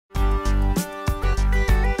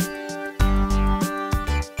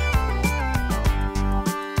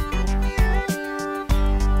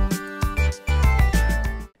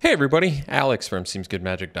Hey everybody, Alex from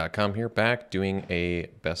SeemsGoodMagic.com here, back doing a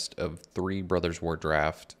best of 3 Brothers War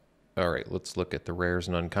draft. Alright, let's look at the rares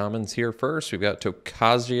and uncommons here first. We've got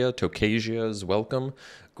Tokasia's Welcome.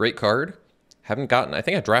 Great card. Haven't gotten, I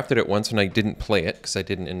think I drafted it once and I didn't play it because I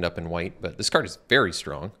didn't end up in white, but this card is very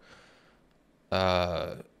strong.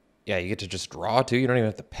 Yeah, you get to just draw too. You don't even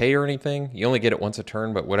have to pay or anything. You only get it once a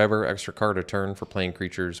turn, but whatever, extra card a turn for playing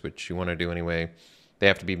creatures, which you want to do anyway. They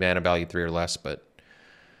have to be mana value 3 or less, but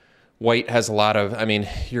white has a lot of, I mean,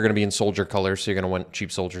 you're going to be in soldier colors, so you're going to want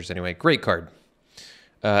cheap soldiers anyway. Great card.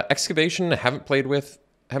 Excavation, I haven't played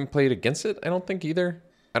against it, I don't think either.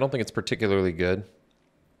 I don't think it's particularly good.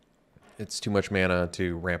 It's too much mana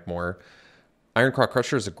to ramp more. Ironclaw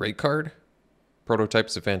Crusher is a great card. Prototype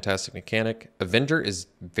is a fantastic mechanic. Avenger is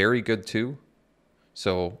very good too.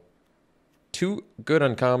 So, 2 good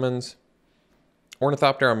uncommons.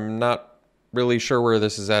 Ornithopter, I'm not really sure where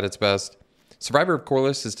this is at its best. Survivor of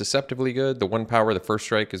Corliss is deceptively good. The 1 power, the first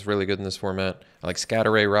strike is really good in this format. I like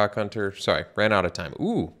Scatter Ray, Rock Hunter. Sorry, ran out of time.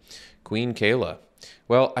 Ooh, Queen Kayla.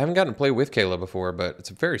 Well, I haven't gotten to play with Kayla before, but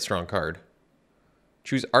it's a very strong card.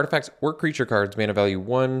 Choose artifacts or creature cards, mana value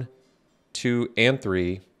 1, 2, and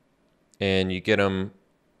 3, and you get them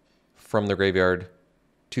from the graveyard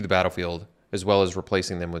to the battlefield, as well as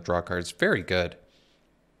replacing them with draw cards. Very good.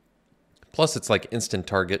 Plus, it's like instant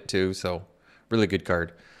target too, so really good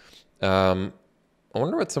card. I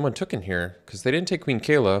wonder what someone took in here, because they didn't take Queen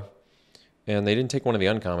Kayla, and they didn't take one of the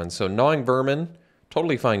uncommons. So Gnawing Vermin,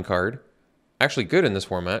 totally fine card. Actually good in this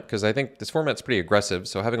format, because I think this format's pretty aggressive,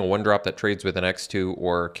 so having a 1-drop that trades with an X2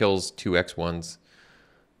 or kills 2 X1s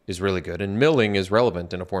is really good. And Milling is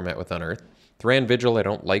relevant in a format with Unearth. Thran Vigil I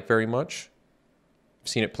don't like very much. I've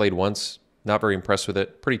seen it played once, not very impressed with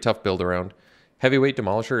it. Pretty tough build around. Heavyweight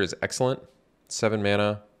Demolisher is excellent. 7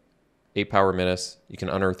 mana. 8 power menace. You can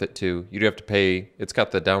unearth it too. You do have to pay. It's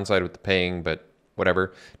got the downside with the paying, but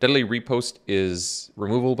whatever. Deadly Repost is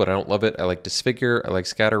removal, but I don't love it. I like Disfigure. I like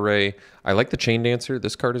Scatter Ray. I like the Chain Dancer.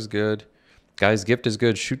 This card is good. Guy's Gift is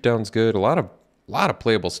good. Shoot Down's good. A lot of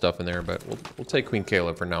playable stuff in there, but we'll take Queen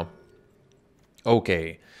Kayla for now.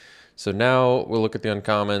 Okay. So now we'll look at the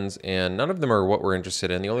uncommons, and none of them are what we're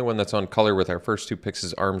interested in. The only one that's on color with our first 2 picks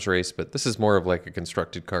is Arms Race, but this is more of like a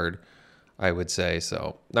constructed card, I would say.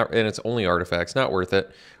 So, and it's only artifacts, not worth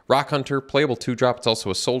it. Rock Hunter, playable 2-drop. It's also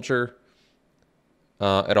a soldier.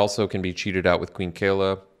 It also can be cheated out with Queen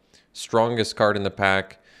Kayla. Strongest card in the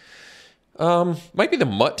pack. Might be the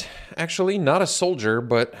Mutt, actually. Not a soldier,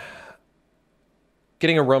 but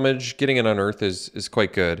getting a Rummage, getting an Unearth is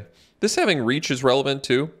quite good. This having Reach is relevant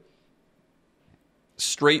too.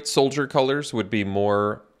 Straight soldier colors would be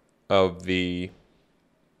more of the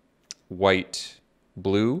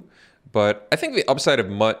white-blue. But I think the upside of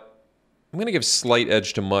Mutt, I'm going to give slight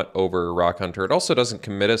edge to Mutt over Rock Hunter. It also doesn't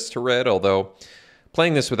commit us to red, although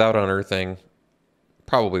playing this without unearthing,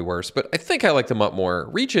 probably worse. But I think I like the Mutt more.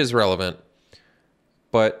 Reach is relevant,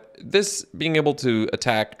 but this being able to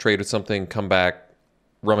attack, trade with something, come back,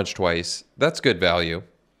 rummage twice, that's good value.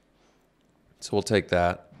 So we'll take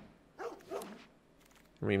that.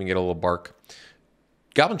 We'll even get a little bark.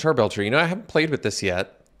 Goblin Charbelcher, you know, I haven't played with this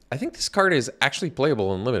yet. I think this card is actually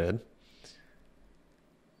playable in Limited.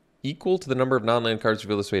 Equal to the number of non-land cards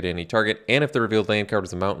revealed this way to any target, and if the revealed land card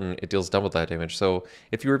is a mountain, it deals double that damage. So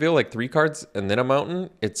if you reveal like 3 cards and then a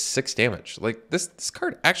mountain, it's 6 damage. Like this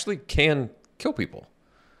card actually can kill people.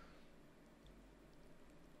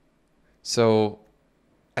 So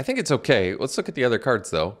I think it's okay. Let's look at the other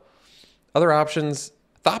cards though. Other options,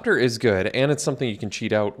 Thopter is good, and it's something you can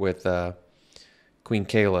cheat out with Queen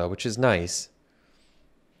Kayla, which is nice.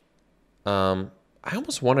 I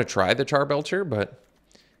almost want to try the Charbelcher, but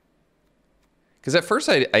because at first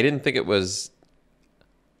I didn't think it was.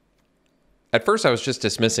 At first I was just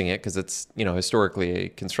dismissing it because it's, you know, historically a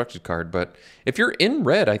constructed card. But if you're in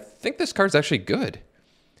red, I think this card's actually good.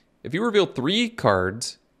 If you reveal 3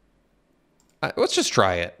 cards, let's just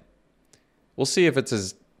try it. We'll see if it's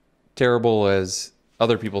as terrible as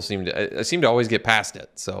other people seem to. I seem to always get past it.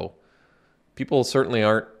 So people certainly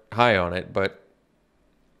aren't high on it. But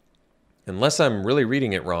unless I'm really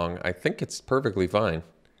reading it wrong, I think it's perfectly fine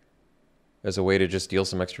as a way to just deal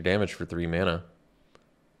some extra damage for 3 mana.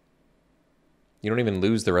 You don't even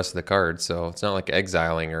lose the rest of the cards, so it's not like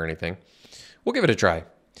exiling or anything. We'll give it a try.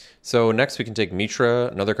 So next we can take Mitra,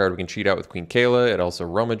 another card we can cheat out with Queen Kayla. It also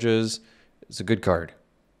rummages. It's a good card.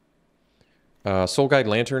 Soul Guide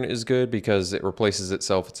Lantern is good because it replaces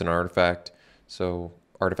itself. It's an artifact. So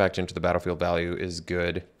artifact into the battlefield value is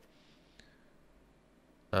good.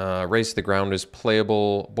 Race to the Ground is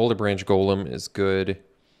playable. Boulder Branch Golem is good.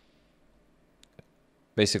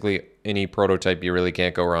 Basically, any prototype you really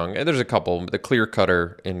can't go wrong. And there's a couple. The Clear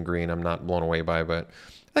Cutter in green I'm not blown away by, but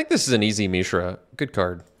I think this is an easy Mishra. Good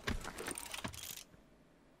card.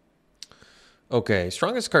 Okay,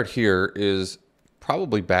 strongest card here is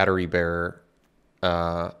probably Battery Bearer.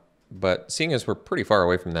 But seeing as we're pretty far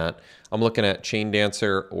away from that, I'm looking at Chain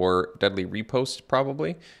Dancer or Deadly Repost,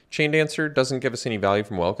 probably. Chain Dancer doesn't give us any value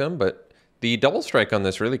from Welcome, but the double strike on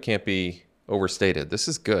this really can't be overstated. This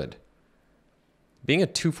is good. Being a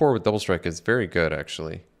 2/4 with double strike is very good,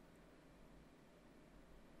 actually.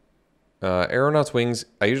 Aeronaut's Wings,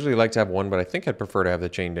 I usually like to have one, but I think I'd prefer to have the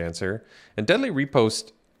Chain Dancer. And Deadly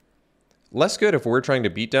Repost, less good if we're trying to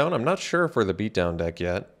beat down. I'm not sure if we're the beatdown deck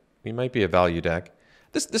yet. We might be a value deck.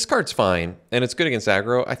 This card's fine, and it's good against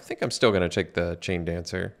aggro. I think I'm still going to take the Chain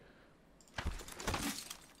Dancer.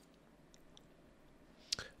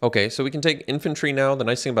 Okay, so we can take Infantry now. The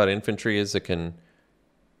nice thing about Infantry is it can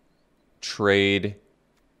trade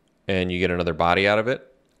and you get another body out of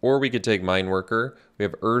it. Or we could take Mine Worker. We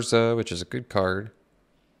have Urza, which is a good card.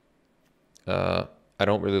 I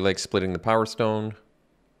don't really like splitting the Power Stone.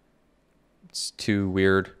 It's too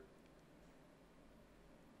weird.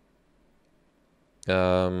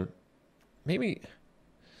 Maybe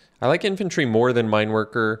I like Infantry more than Mine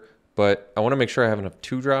Worker, but I want to make sure I have enough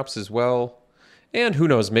 2-drops as well. And who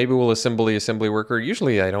knows, maybe we'll assemble the Assembly Worker.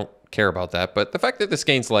 Usually I don't care about that, but the fact that this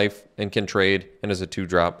gains life and can trade and is a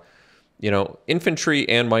 2-drop, you know, Infantry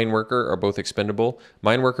and Mine Worker are both expendable.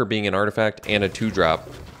 Mine Worker being an artifact and a 2-drop,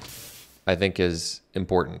 I think is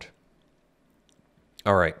important.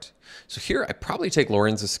 All right, so here I probably take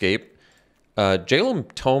Lauren's Escape.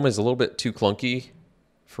 Jalum Tome is a little bit too clunky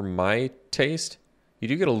for my taste. You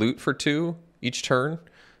do get a loot for 2 each turn,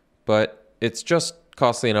 but it's just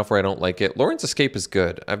costly enough where I don't like it. Lauren's Escape is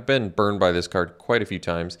good. I've been burned by this card quite a few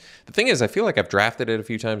times. The thing is, I feel like I've drafted it a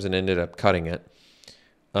few times and ended up cutting it.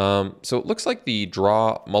 So it looks like the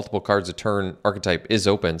draw multiple cards a turn archetype is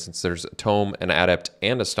open since there's a Tome, an Adept,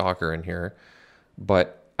 and a Stalker in here.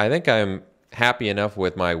 But I think I'm happy enough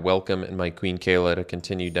with my Welcome and my Queen Kayla to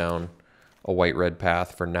continue down a white-red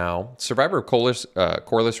path for now. Survivor of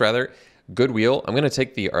Corliss, rather. Good wheel. I'm going to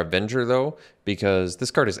take the Avenger, though, because this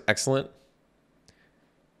card is excellent.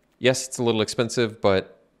 Yes, it's a little expensive,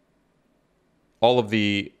 but all of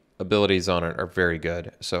the abilities on it are very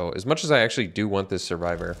good. So as much as I actually do want this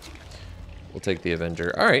Survivor, we'll take the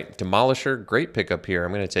Avenger. All right, Demolisher. Great pickup here.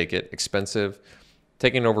 I'm going to take it. Expensive.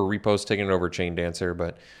 Taking it over Repost, taking it over Chain Dancer,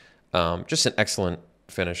 but just an excellent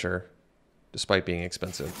finisher, despite being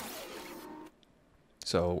expensive.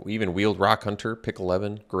 So we even wheeled Rock Hunter, pick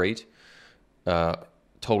 11, great.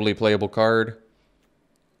 Totally playable card.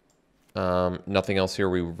 Nothing else here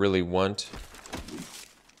we really want.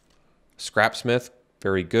 Scrapsmith,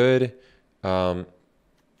 very good. Can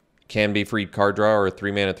be free card draw or a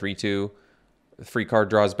 3-mana 3/2. Free card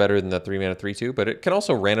draw is better than the 3-mana 3/2, but it can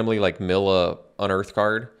also randomly like mill a unearth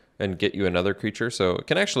card and get you another creature. So it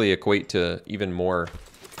can actually equate to even more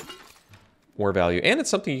value. And it's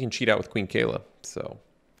something you can cheat out with Queen Kayla. So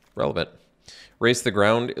relevant. Race the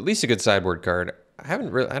Ground, at least a good sideboard card. I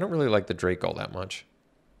don't really like the Drake all that much.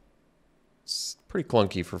 It's pretty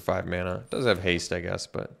clunky for 5 mana. It does have haste, I guess,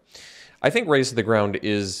 but I think Race the Ground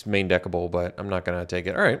is main deckable, but I'm not gonna take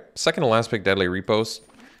it. All right, second to last pick, Deadly Repost.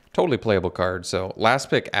 Totally playable card. So last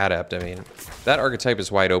pick, Adept. I mean, that archetype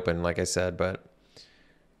is wide open, like I said, but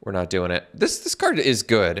we're not doing it. This card is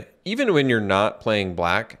good. Even when you're not playing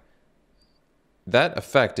black, that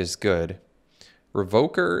effect is good.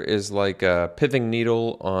 Revoker is like a Pithing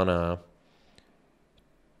Needle on a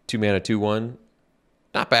 2-mana 2/1.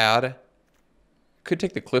 Not bad. Could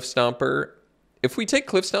take the Cliff Stomper. If we take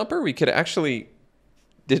Cliff Stomper, we could actually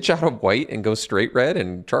ditch out of white and go straight red,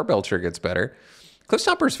 and Charbelcher gets better. Cliff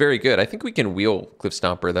Stomper is very good. I think we can wheel Cliff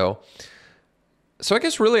Stomper, though. So I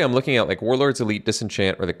guess really I'm looking at like Warlord's Elite,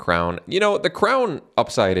 Disenchant, or the Crown. You know, the Crown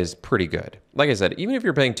upside is pretty good. Like I said, even if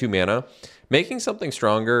you're paying 2 mana, making something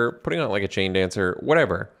stronger, putting on like a Chain Dancer,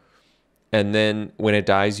 whatever. And then when it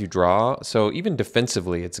dies, you draw. So even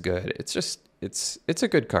defensively, it's good. It's just, it's a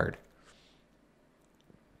good card.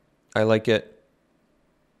 I like it.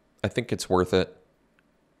 I think it's worth it.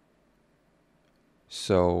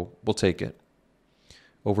 So we'll take it.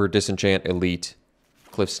 Over Disenchant, Elite,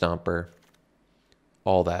 Cliff Stomper,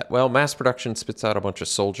 all that. Well, Mass Production spits out a bunch of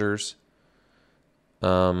soldiers,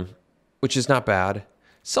 which is not bad.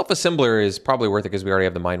 Self-Assembler is probably worth it because we already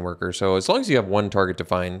have the Mine Worker. So as long as you have one target to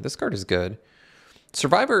find, this card is good.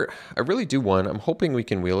 Survivor, I really do want. I'm hoping we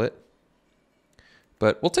can wheel it.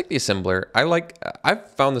 But we'll take the Assembler.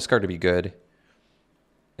 I've found this card to be good.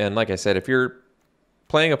 And like I said, if you're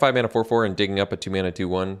playing a 5-mana 4/4 and digging up a 2-mana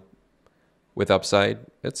 2/1, with upside,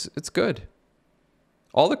 it's good.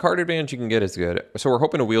 All the card advantage you can get is good. So we're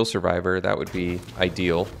hoping a Wheel Survivor. That would be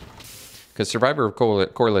ideal. Because Survivor of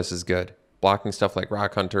Coreless is good. Blocking stuff like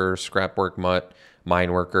Rock Hunter, Scrapwork Mutt,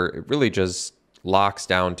 Mine Worker. It really just locks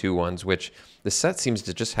down 2/1s, which the set seems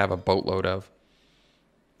to just have a boatload of.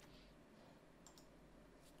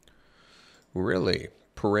 Really?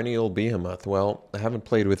 Perennial Behemoth. Well, I haven't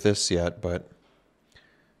played with this yet, but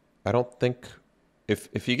I don't think...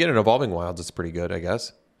 If you get an Evolving Wilds, it's pretty good, I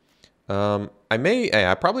guess.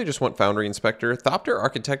 I probably just want Foundry Inspector. Thopter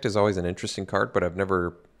Architect is always an interesting card, but I've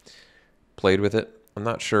never played with it. I'm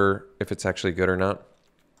not sure if it's actually good or not.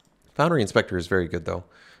 Foundry Inspector is very good, though.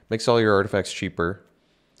 Makes all your artifacts cheaper,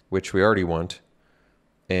 which we already want.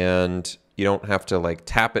 And you don't have to like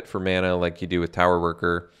tap it for mana like you do with Tower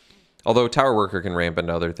Worker. Although Tower Worker can ramp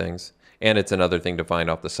into other things. And it's another thing to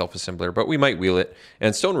find off the Self-Assembler, but we might wheel it.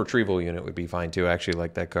 And Stone Retrieval Unit would be fine, too. I actually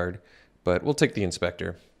like that card. But we'll take the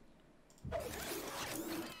Inspector.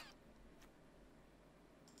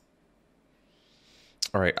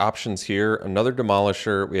 All right, options here. Another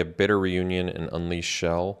Demolisher. We have Bitter Reunion and Unleash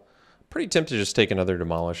Shell. Pretty tempted to just take another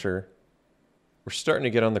Demolisher. We're starting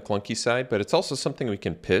to get on the clunky side, but it's also something we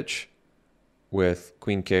can pitch with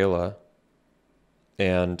Queen Kayla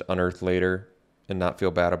and Unearth later and not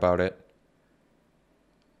feel bad about it.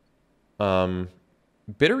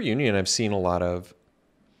 Bitter Reunion I've seen a lot of.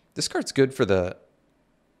 This card's good for the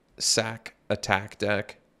sack attack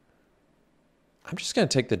deck. I'm just going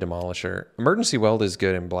to take the Demolisher. Emergency Weld is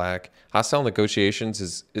good in black. Hostile Negotiations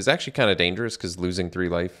is actually kind of dangerous because losing 3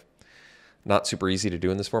 life. Not super easy to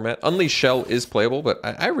do in this format. Unleash Shell is playable, but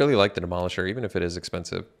I really like the Demolisher, even if it is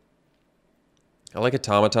expensive. I like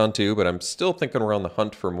Automaton too, but I'm still thinking we're on the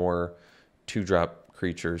hunt for more 2-drop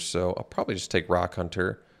creatures, so I'll probably just take Rock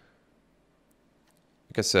Hunter.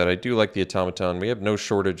 Like I said, I do like the Automaton. We have no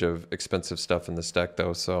shortage of expensive stuff in this deck,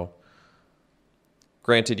 though, so...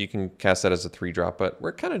 Granted, you can cast that as a 3-drop, but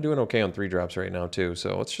we're kind of doing okay on 3-drops right now, too,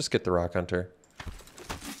 so let's just get the Rock Hunter.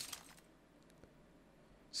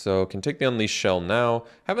 So, can take the Unleashed Shell now.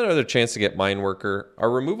 Have another chance to get Mine Worker. Our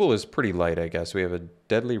removal is pretty light, I guess. We have a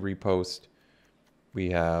Deadly Repost. We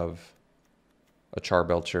have a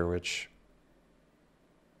Charbelcher, which...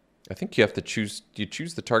 I think you have to choose... Do you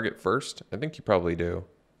choose the target first? I think you probably do.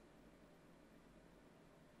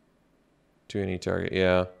 To any target,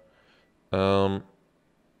 yeah.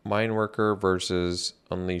 Mine Worker versus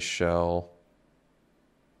Unleash Shell.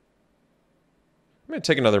 I'm going to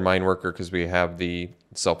take another Mine Worker because we have the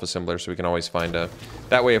Self-Assembler, so we can always find a...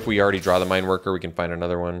 That way, if we already draw the Mine Worker, we can find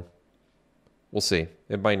another one. We'll see.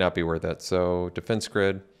 It might not be worth it. So, Defense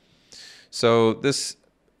Grid. So, this,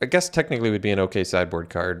 I guess, technically would be an okay sideboard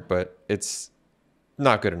card, but it's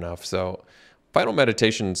not good enough. So, Final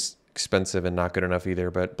Meditation's expensive and not good enough either,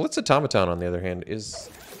 but Blitz Automaton, on the other hand, is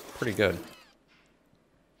pretty good.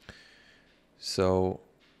 So,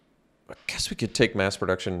 I guess we could take Mass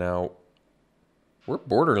Production now. We're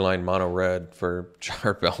borderline mono red for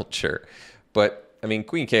Charbelcher. But, I mean,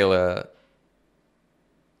 Queen Kayla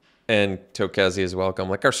and Tokazi is welcome.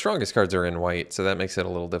 Like, our strongest cards are in white, so that makes it a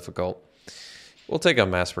little difficult. We'll take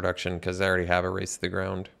on Mass Production because I already have a Race to the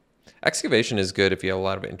Ground. Excavation is good if you have a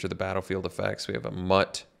lot of Enter the Battlefield effects. We have a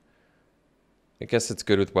Mutt. I guess it's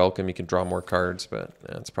good with Welcome. You can draw more cards, but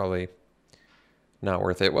it's probably... not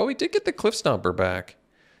worth it. Well, we did get the Cliff Stomper back.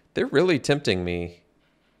 They're really tempting me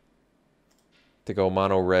to go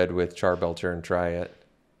mono red with Charbelcher and try it.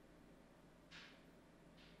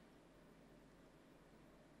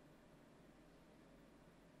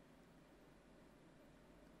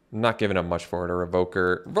 I'm not giving up much for it. Or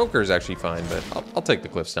Evoker. Evoker is actually fine, but I'll take the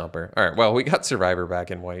Cliff Stomper. All right, well, we got Survivor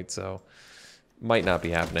back in white, so might not be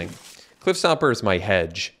happening. Cliff Stomper is my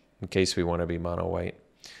hedge in case we want to be mono white.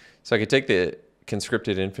 So I could take the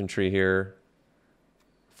Conscripted Infantry here.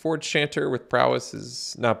 Forge Chanter with Prowess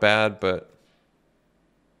is not bad, but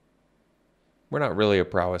we're not really a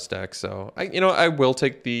Prowess deck, so I will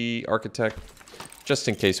take the Architect just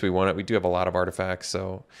in case we want it. We do have a lot of artifacts,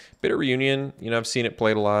 so Bitter Reunion, I've seen it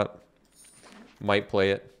played a lot. Might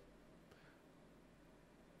play it.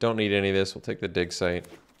 Don't need any of this. We'll take the Dig Site.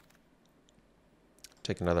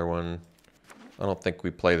 Take another one. I don't think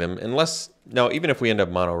we play them unless... No, even if we end up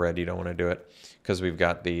mono red, you don't want to do it because we've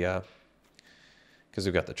got the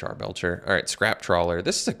Charbelcher. All right, Scrap Trawler.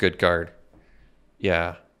 This is a good card.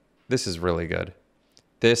 Yeah, this is really good.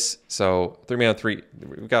 So 3 mana 3.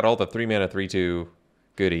 We've got all the 3 mana 3/2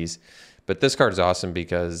 goodies, but this card is awesome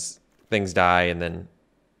because things die and then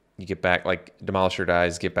you get back, like Demolisher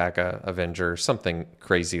dies, get back a Avenger, something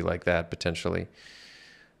crazy like that potentially.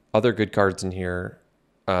 Other good cards in here.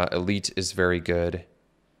 Elite is very good.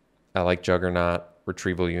 I like Juggernaut.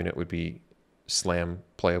 Retrieval Unit would be slam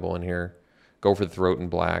playable in here. Go for the Throat in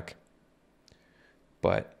black.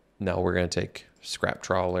 But no, we're going to take Scrap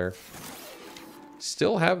Trawler.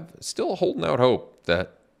 Still holding out hope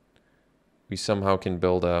that we somehow can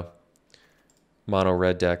build a mono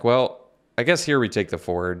red deck. Well, I guess here we take the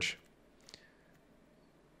Forge.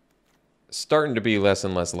 Starting to be less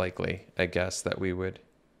and less likely, I guess, that we would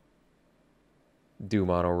do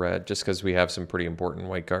mono red just because we have some pretty important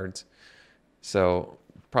white cards. So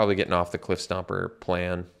probably getting off the Cliff Stomper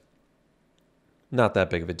plan. Not that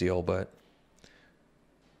big of a deal, but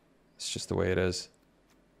it's just the way it is.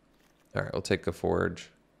 All right, we'll take the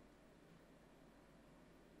Forge.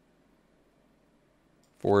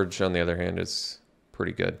 Forge, on the other hand, is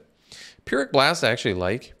pretty good. Pyrrhic Blast I actually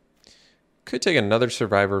like. Could take another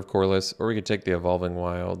Survivor of Corliss, or we could take the Evolving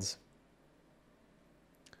Wilds.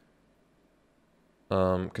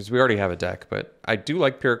 Because we already have a deck, but I do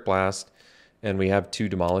like Pyrrhic Blast, and we have 2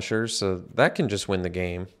 Demolishers, so that can just win the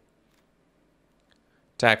game.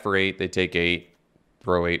 Attack for 8, they take 8,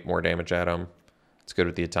 throw 8 more damage at them. It's good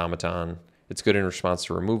with the Automaton. It's good in response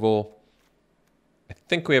to removal. I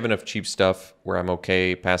think we have enough cheap stuff where I'm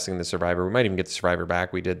okay passing the Survivor. We might even get the Survivor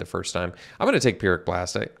back. We did the first time. I'm going to take Pyrrhic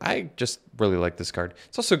Blast. I just really like this card.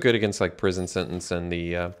 It's also good against like Prison Sentence and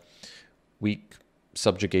the Weak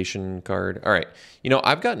Subjugation card. All right. You know,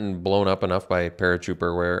 I've gotten blown up enough by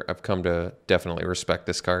Paratrooper where I've come to definitely respect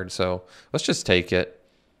this card. So let's just take it.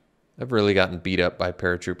 I've really gotten beat up by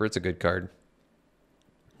Paratrooper. It's a good card.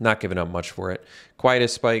 Not giving up much for it.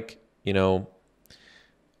 Quietus Spike, you know,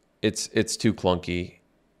 it's too clunky.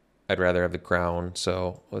 I'd rather have the Crown,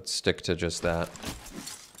 so let's stick to just that.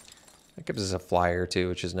 That gives us a flyer too,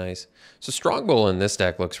 which is nice. So Strongbow in this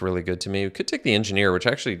deck looks really good to me. We could take the Engineer, which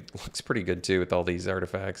actually looks pretty good too with all these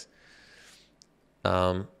artifacts.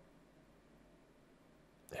 I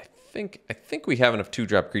think we have enough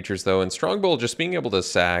 2-drop creatures though, and Strongbow just being able to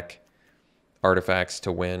sack artifacts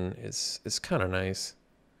to win is kind of nice.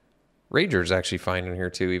 Rager's actually fine in here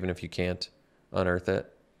too, even if you can't unearth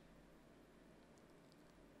it.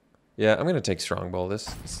 Yeah, I'm going to take Strongbow.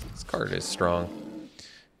 This card is strong.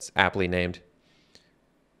 It's aptly named.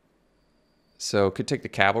 So could take the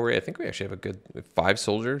Cavalry. I think we actually have a good 5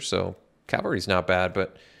 soldiers, so Cavalry's not bad,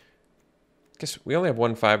 but I guess we only have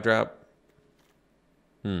 1 5-drop.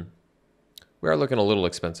 We are looking a little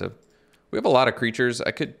expensive. We have a lot of creatures.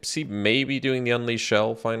 I could see maybe doing the Unleashed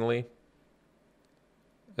Shell finally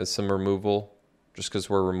as some removal, just because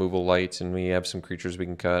we're removal light and we have some creatures we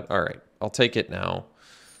can cut. All right, I'll take it now,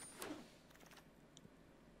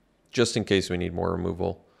 just in case we need more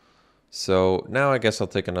removal. So now I guess I'll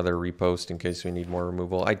take another repost in case we need more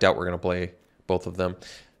removal. I doubt we're going to play both of them.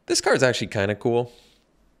 This card's actually kind of cool.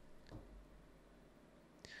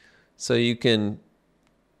 So you can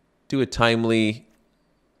do a timely...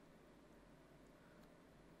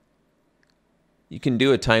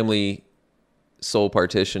 Soul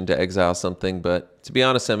Partition to exile something, but to be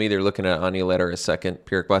honest, I'm either looking at Amulet or a second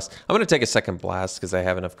Pyrrhic Blast. I'm going to take a second Blast because I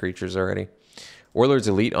have enough creatures already. Warlord's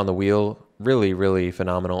Elite on the wheel, really, really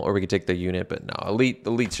phenomenal. Or we could take the unit, but no,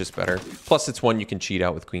 Elite's just better. Plus, it's one you can cheat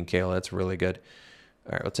out with Queen Kayla. That's really good.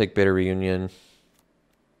 All right, we'll take Bitter Reunion.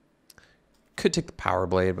 Could take the Power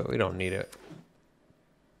Blade, but we don't need it.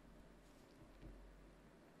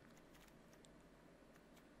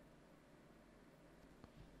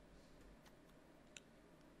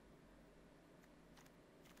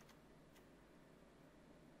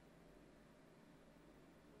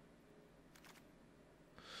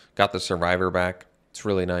 Got the Survivor back. It's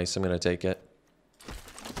really nice. I'm going to take it.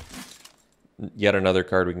 Yet another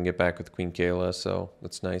card we can get back with Queen Kayla, so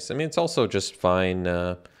that's nice. I mean, it's also just fine,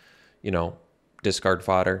 you know, discard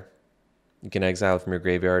fodder. You can exile from your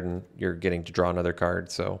graveyard and you're getting to draw another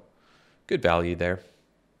card, so good value there.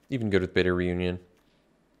 Even good with Bitter Reunion.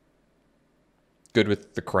 Good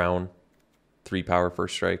with the Crown. 3 power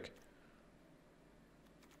first strike.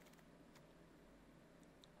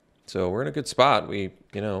 So we're in a good spot. We,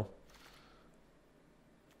 you know,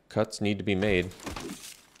 cuts need to be made.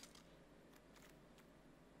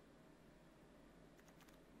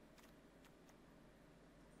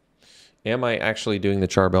 Am I actually doing the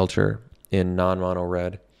Charbelcher in non-mono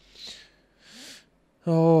red?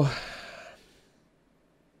 Oh.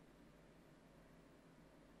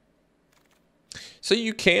 So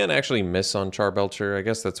you can actually miss on Charbelcher. I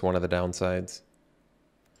guess that's one of the downsides.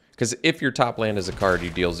 Because if your top land is a card,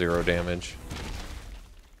 you deal 0 damage.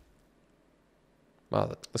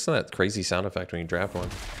 Wow, listen to that crazy sound effect when you draft one.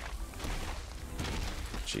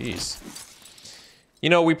 Jeez.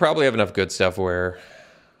 You know, we probably have enough good stuff where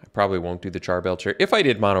I probably won't do the Charbelcher. If I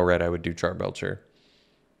did mono red, I would do Charbelcher.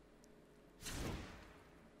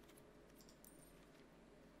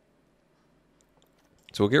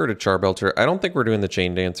 So we'll get rid of Charbelter. I don't think we're doing the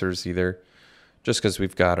Chain Dancers either, just because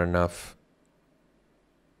we've got enough.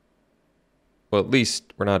 Well, at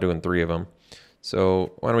least we're not doing 3 of them.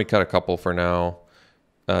 So why don't we cut a couple for now?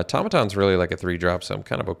 Automaton's really like a 3-drop, so I'm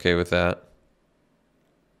kind of okay with that.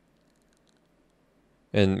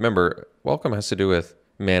 And remember, Welcome has to do with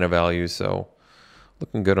mana value, so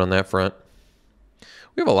looking good on that front.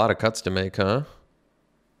 We have a lot of cuts to make, huh?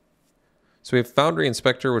 So we have Foundry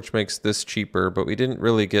Inspector, which makes this cheaper, but we didn't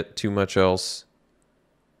really get too much else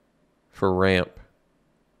for ramp.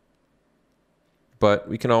 But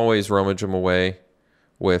we can always rummage them away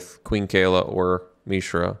with Queen Kayla or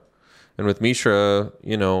Mishra. And with Mishra,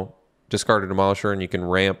 you know, discard a Demolisher and you can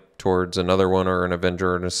ramp towards another one or an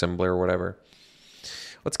Avenger or an Assembler or whatever.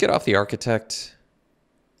 Let's get off the Architect.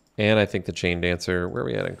 And I think the Chain Dancer. Where are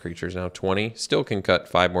we at in creatures now? 20. Still can cut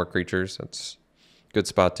 5 more creatures. That's a good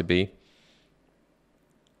spot to be.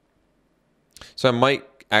 So I might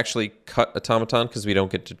actually cut Automaton because we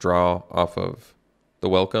don't get to draw off of the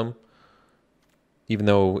Welcome. Even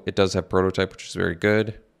though it does have Prototype, which is very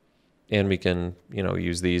good. And we can, you know,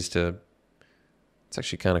 use these to... It's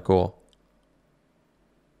actually kind of cool.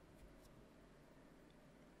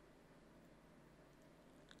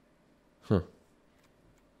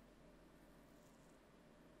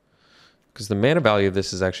 Because the mana value of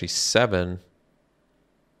this is actually 7.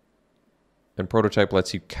 And Prototype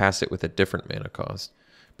lets you cast it with a different mana cost.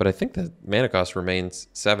 But I think the mana cost remains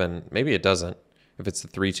 7. Maybe it doesn't. If it's the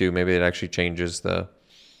 3/2, maybe it actually changes the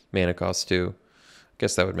mana cost too. I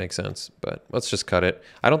guess that would make sense. But let's just cut it.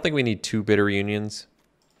 I don't think we need 2 Bitter Unions.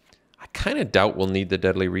 I kind of doubt we'll need the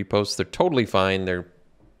Deadly Reposts. They're totally fine. They're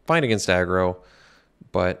fine against aggro.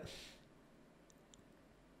 But...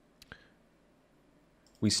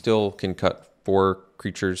 we still can cut 4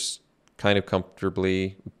 creatures kind of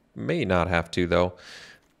comfortably. May not have to, though.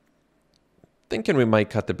 Thinking we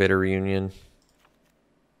might cut the Bitter Union.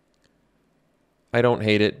 I don't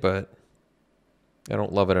hate it, but I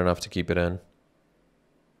don't love it enough to keep it in.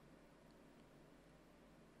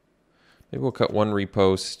 Maybe we'll cut 1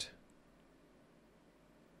 Repost.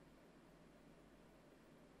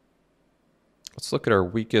 Let's look at our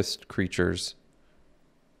weakest creatures.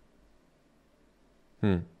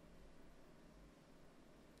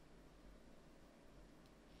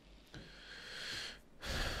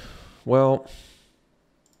 Well,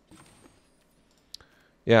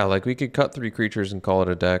 yeah, like we could cut 3 creatures and call it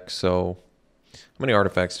a deck. So how many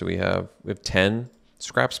artifacts do we have? We have 10.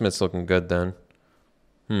 Scrapsmith's looking good then.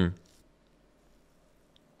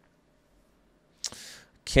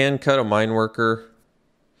 Can cut a Mine Worker.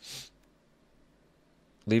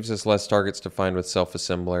 Leaves us less targets to find with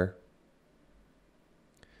Self-Assembler.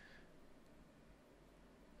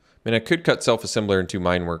 I mean, I could cut Self-Assembler and 2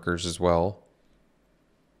 Mine Workers as well.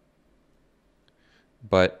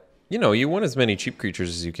 But, you know, you want as many cheap creatures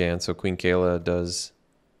as you can, so Queen Kayla does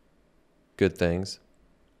good things.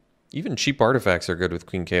 Even cheap artifacts are good with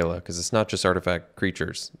Queen Kayla, because it's not just artifact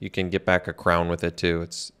creatures. You can get back a crown with it, too.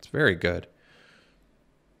 It's very good.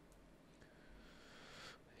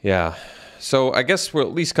 Yeah. So I guess we'll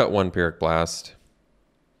at least cut 1 Pyrrhic Blast.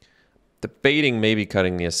 Debating maybe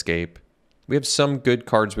cutting the Escape. We have some good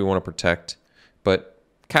cards we want to protect, but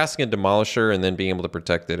casting a Demolisher and then being able to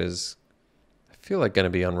protect it is, I feel like, going to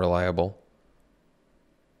be unreliable.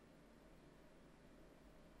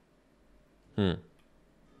 Maybe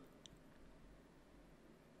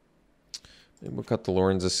we'll cut the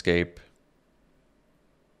Lauren's Escape.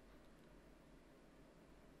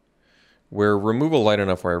 We're removal light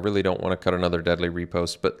enough where I really don't want to cut another Deadly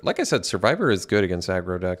Repost, but like I said, Survivor is good against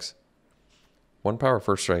aggro decks. 1 power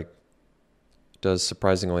First Strike does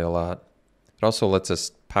surprisingly a lot. It also lets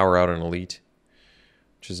us power out an Elite,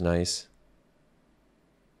 which is nice.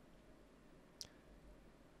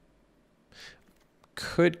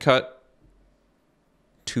 Could cut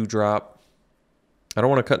 2-drop. I don't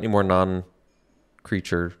want to cut any more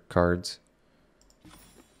non-creature cards.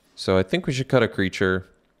 So I think we should cut a creature,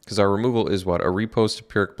 because our removal is what? A Repost, a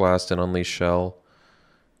Pyrrhic Blast, and Unleash Shell.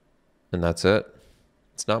 And that's it.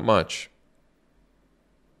 It's not much.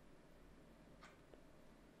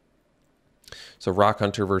 So Rock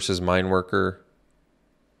Hunter versus Mine Worker.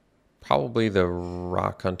 Probably the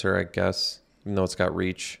Rock Hunter, I guess, even though it's got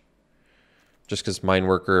reach. Just because Mine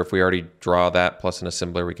Worker, if we already draw that plus an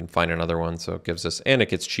Assembler, we can find another one. So it gives us, and it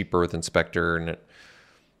gets cheaper with Inspector, and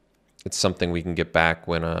it's something we can get back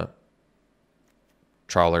when a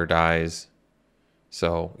Trawler dies.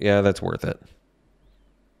 So yeah, that's worth it.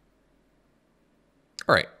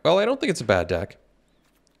 All right, well, I don't think it's a bad deck.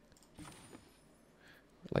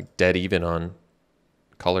 Like dead even on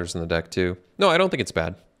colors in the deck too. No, I don't think it's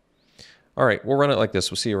bad. All right, we'll run it like this.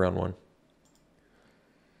 We'll see you round one.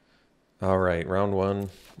 All right, round one.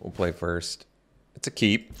 We'll play first. It's a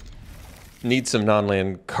keep. Need some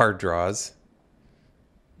non-land card draws.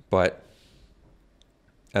 But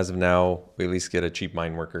as of now, we at least get a cheap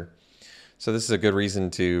mine worker. So this is a good reason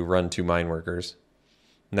to run 2 mine workers.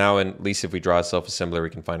 Now, at least if we draw a self-assembler, we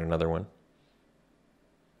can find another one.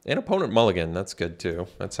 And opponent mulligan, that's good too.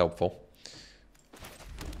 That's helpful.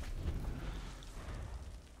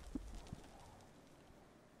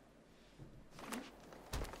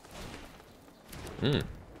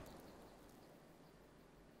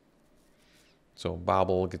 So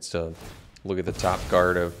Bobble gets to look at the top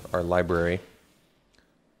card of our library.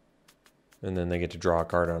 And then they get to draw a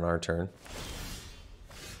card on our turn.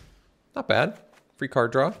 Not bad. Free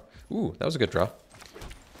card draw. Ooh, that was a good draw.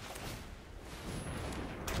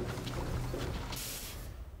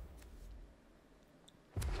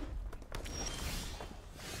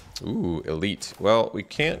 Ooh, Elite. Well, we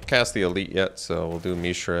can't cast the Elite yet, so we'll do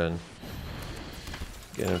Mishra and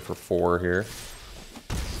get in for 4 here.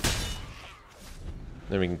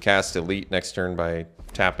 Then we can cast Elite next turn by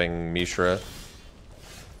tapping Mishra.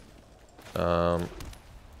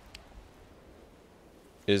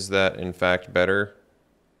 Is that in fact better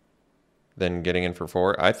than getting in for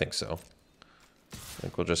 4? I think so. I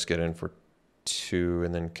think we'll just get in for 2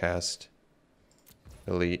 and then cast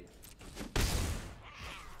Elite.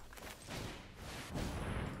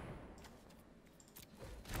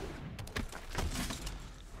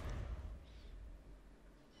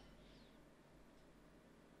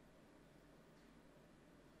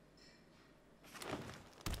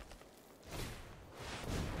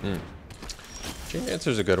 Chain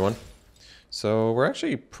Dancer's a good one. So we're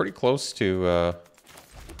actually pretty close to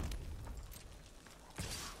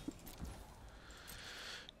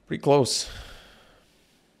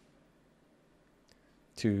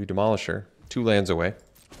Demolisher. 2 lands away.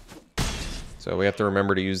 So we have to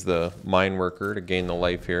remember to use the mine worker to gain the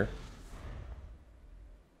life here.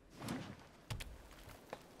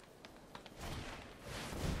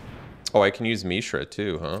 Oh, I can use Mishra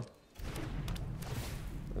too, huh?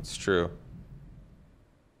 That's true.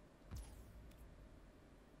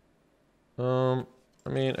 I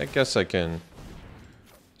mean, I guess I can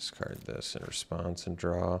discard this in response and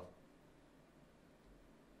draw.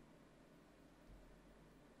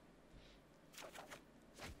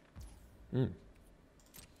 I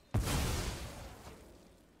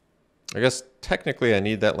guess technically I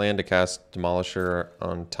need that land to cast Demolisher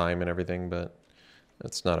on time and everything, but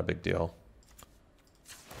that's not a big deal.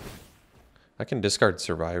 I can discard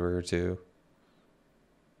Survivor too.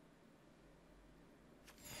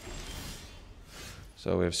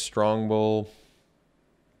 So we have Strongbow.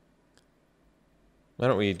 Why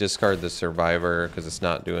don't we discard the Survivor because it's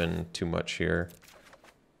not doing too much here.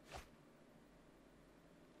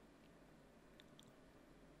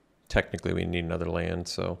 Technically we need another land,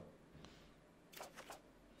 so.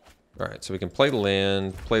 Alright, so we can play the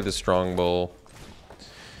land, play the Strongbow.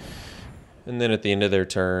 And then at the end of their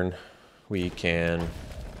turn, we can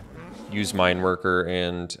use Mine Worker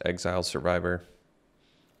and exile Survivor.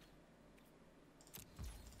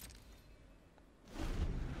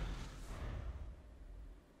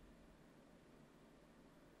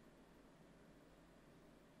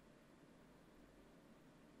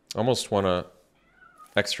 Almost want a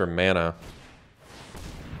extra mana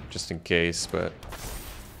just in case, but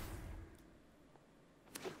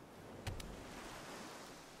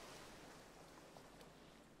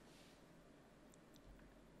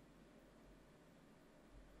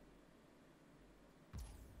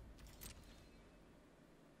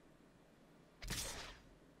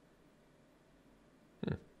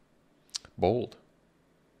bold.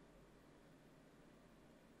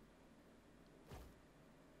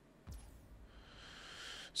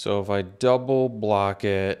 So if I double block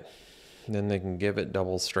it, then they can give it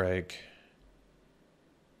double strike.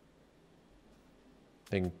 I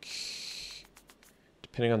think,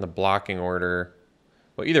 depending on the blocking order,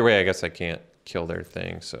 well, either way, I guess I can't kill their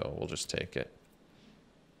thing, so we'll just take it.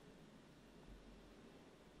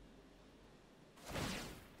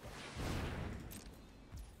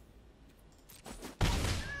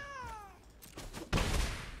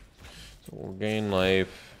 So we'll gain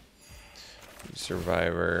life.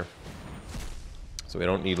 Survivor. So we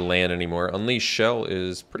don't need land anymore. Unleash Shell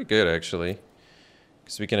is pretty good, actually,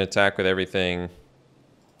 because we can attack with everything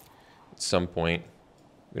at some point.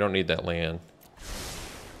 We don't need that land.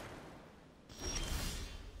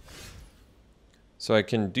 So I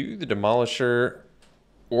can do the Demolisher,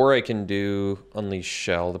 or I can do Unleash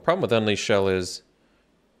Shell. The problem with Unleash Shell is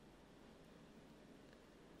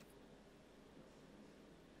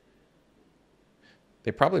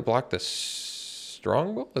They probably block the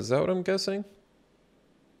Strongbow? Is that what I'm guessing?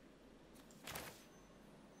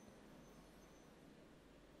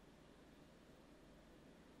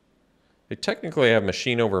 They technically have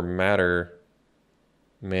Machine over Matter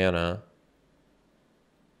mana.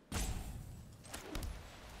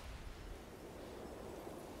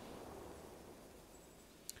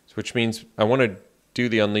 Which means I want to do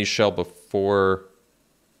the Unleash Shell before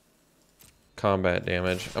combat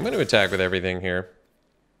damage. I'm going to attack with everything here.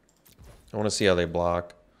 I want to see how they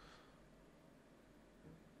block.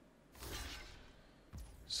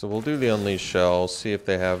 So we'll do the Unleash Shell, see if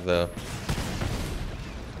they have the...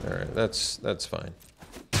 Alright, that's fine.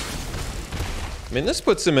 I mean, this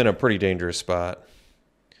puts them in a pretty dangerous spot.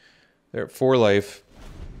 They're at 4 life.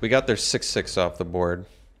 We got their 6/6 off the board.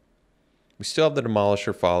 We still have the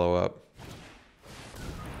Demolisher follow-up.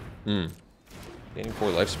 Gaining 4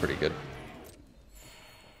 life's pretty good.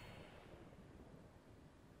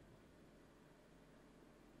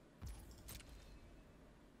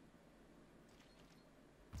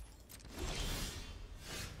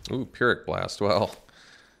 Ooh, Pyrrhic Blast. Well,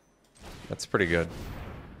 that's pretty good.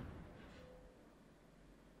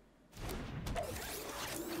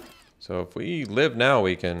 So if we live now,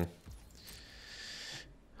 we can...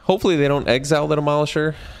 Hopefully they don't exile the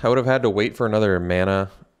Demolisher. I would have had to wait for another mana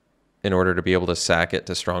in order to be able to sack it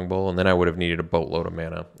to Strongbow, and then I would have needed a boatload of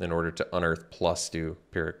mana in order to unearth plus do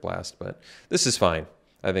Pyrrhic Blast. But this is fine.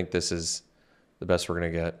 I think this is the best we're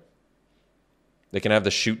going to get. They can have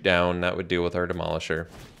the shoot down. That would deal with our Demolisher.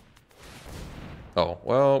 Oh,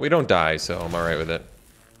 well, we don't die, so I'm all right with it.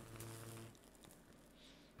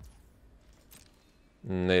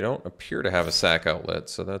 And they don't appear to have a sack outlet,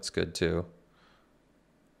 so that's good too.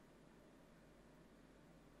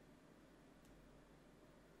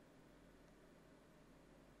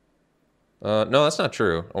 No, that's not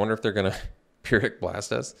true. I wonder if they're going to Pyrrhic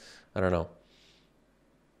Blast us. I don't know.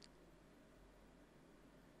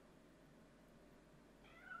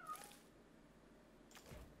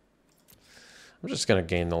 I'm just going to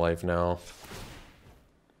gain the life now.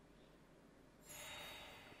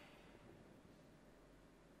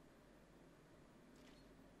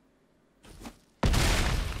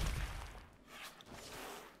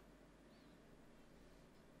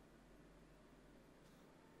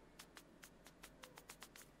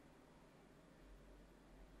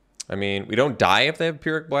 I mean, we don't die if they have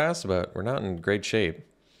Pyrrhic Blast, but we're not in great shape.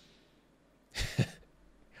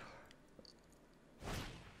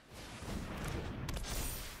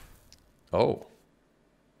 Oh.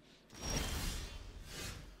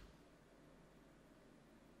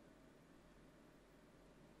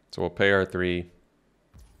 So we'll pay our 3.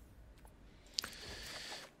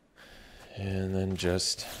 And then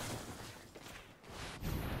just...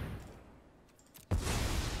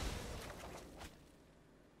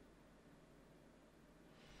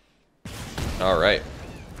 All right.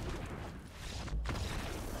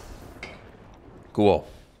 Cool.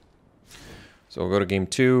 So we'll go to game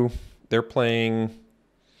 2. They're playing...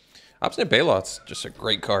 Obstinate Balot's just a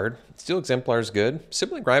great card. Steel Exemplar is good.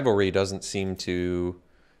 Sibling Rivalry doesn't seem to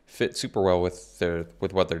fit super well with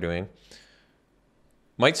what they're doing.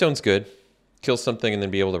 Might Stone's good. Kill something and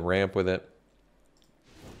then be able to ramp with it.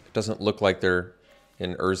 It doesn't look like they're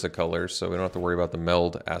in Urza colors, so we don't have to worry about the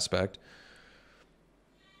meld aspect.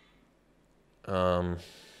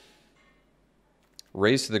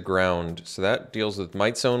 Raise to the Ground. So that deals with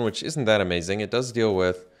Might Zone, which isn't that amazing. It does deal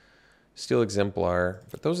with Steel Exemplar,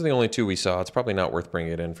 but those are the only 2 we saw. It's probably not worth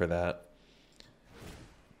bringing it in for that.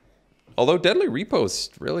 Although Deadly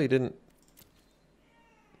Repost really didn't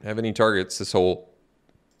have any targets this whole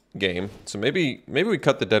game. So maybe we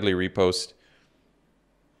cut the Deadly Repost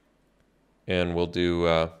and we'll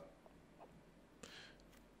do...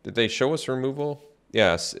 Did they show us removal?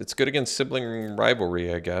 Yes, it's good against Sibling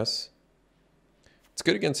Rivalry, I guess. It's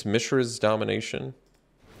good against Mishra's Domination.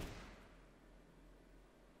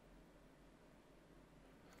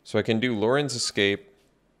 So I can do Lauren's Escape.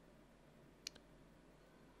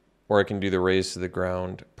 Or I can do the Raise to the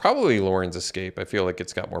Ground. Probably Lauren's Escape. I feel like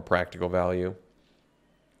it's got more practical value.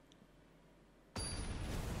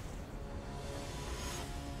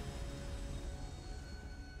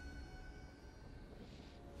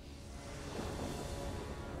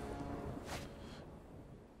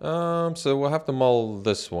 So we'll have to mull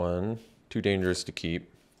this one. Too dangerous to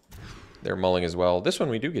keep. They're mulling as well. This one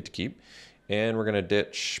we do get to keep. And we're going to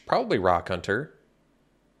ditch probably Rock Hunter.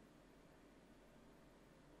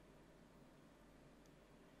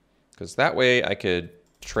 Because that way I could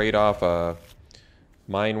trade off a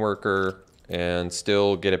Mine Worker and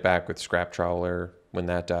still get it back with Scrap Trawler when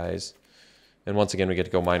that dies. And once again, we get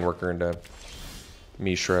to go Mine Worker into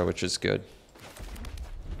Mishra, which is good.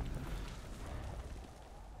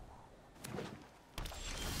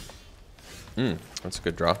 That's a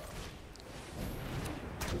good draw.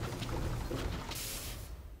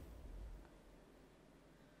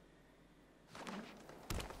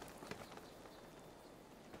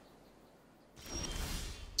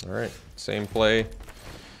 All right, same play.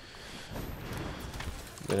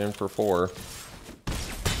 Get in for 4.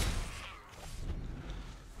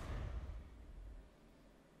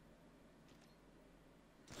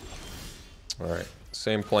 All right,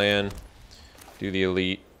 same plan. Do the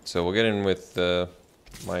elite. So we'll get in with the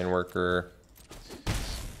mine worker,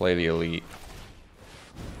 play the elite.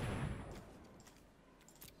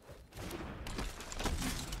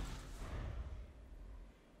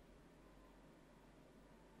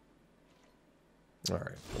 All right,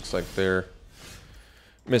 looks like they're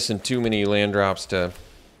missing too many land drops to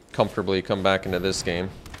comfortably come back into this game.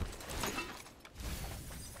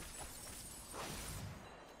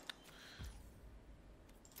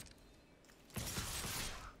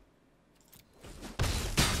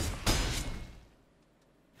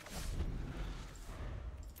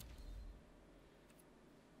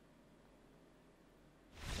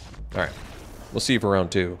 All right, we'll see you for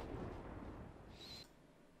round 2.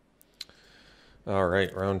 All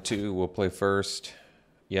right, round 2, we'll play first.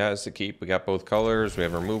 Yeah, it's the keep. We got both colors. We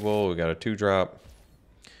have removal. We got a 2-drop.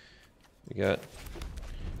 We got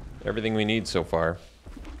everything we need so far.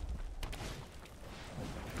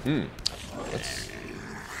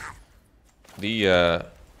 The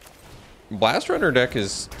Blast Runner deck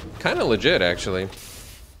is kind of legit, actually.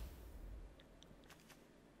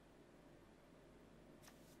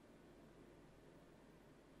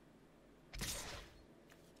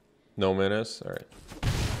 No menace? All right.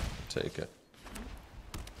 Take it.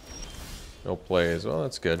 No plays. Well,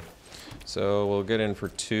 that's good. So we'll get in for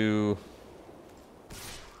 2.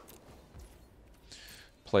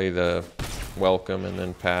 Play the welcome and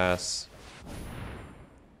then pass.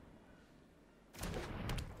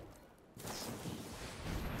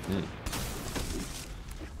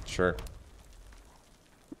 Sure.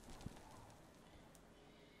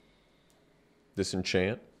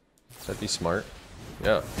 Disenchant. That'd be smart.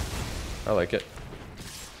 Yeah. I like it.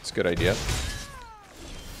 It's a good idea.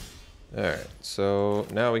 Alright, so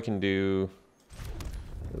now we can do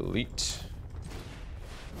elite.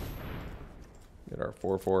 Get our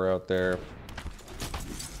 4/4 out there.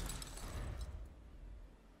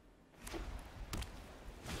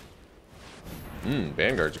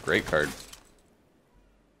 Vanguard's a great card.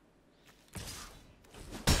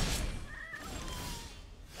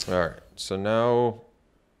 Alright, so now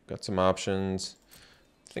got some options.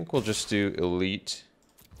 I think we'll just do elite.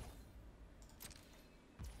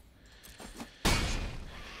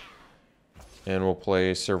 And we'll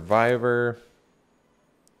play survivor.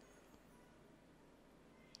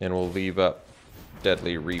 And we'll leave up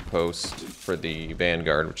deadly repost for the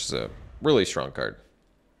Vanguard, which is a really strong card.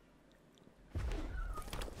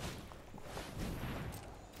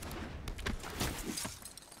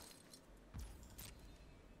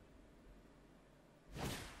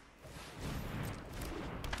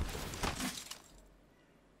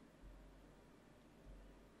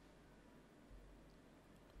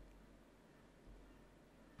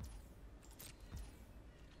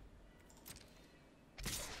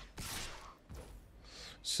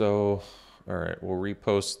 So, all right, we'll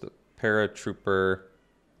repost the paratrooper.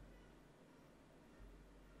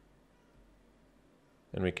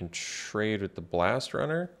 And we can trade with the blast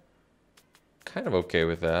runner. Kind of okay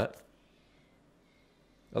with that.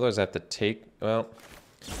 Otherwise I have to take, well,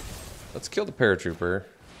 let's kill the paratrooper.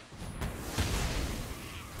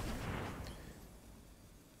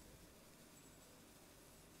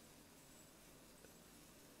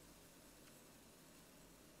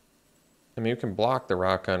 I mean, you can block the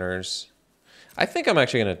rock hunters. I think I'm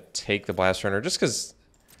actually going to take the blast runner just because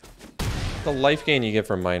the life gain you get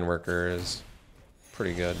from mine worker is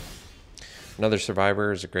pretty good. Another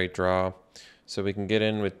survivor is a great draw. So we can get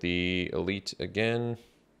in with the elite again.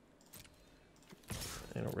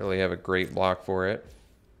 I don't really have a great block for it.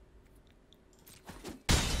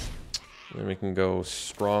 Then we can go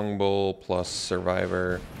strong bull plus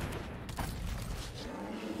survivor.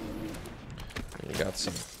 We got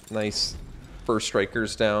some nice first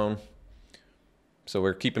strikers down. So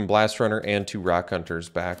we're keeping blast runner and 2 rock hunters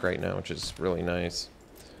back right now, which is really nice.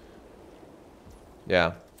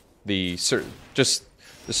 Yeah, the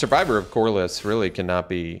survivor of Corliss really cannot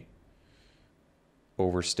be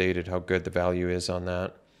overstated how good the value is on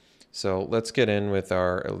that. So let's get in with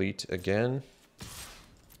our elite again.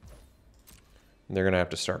 They're gonna have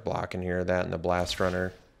to start blocking here, that and the blast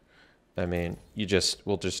runner. I mean,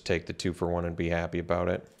 we'll just take the 2-for-1 and be happy about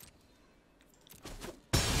it.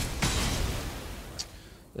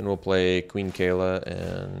 Then we'll play Queen Kayla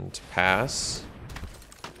and pass.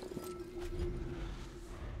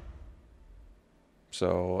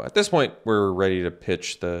 So at this point, we're ready to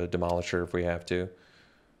pitch the Demolisher if we have to.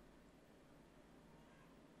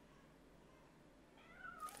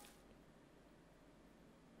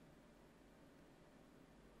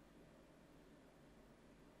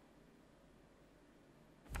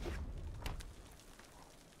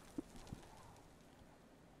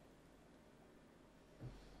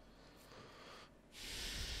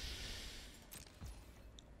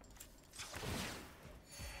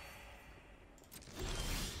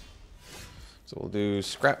 So we'll do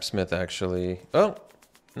Scrapsmith, actually. Oh,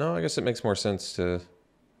 no, I guess it makes more sense to...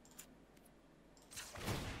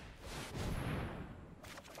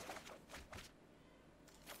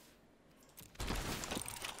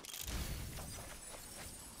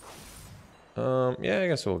 yeah, I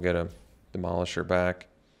guess we'll get a Demolisher back.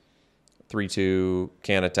 3-2,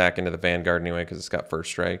 can't attack into the Vanguard anyway because it's got first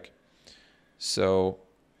strike. So,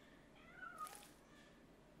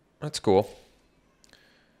 that's cool.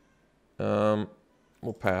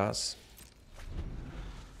 We'll pass.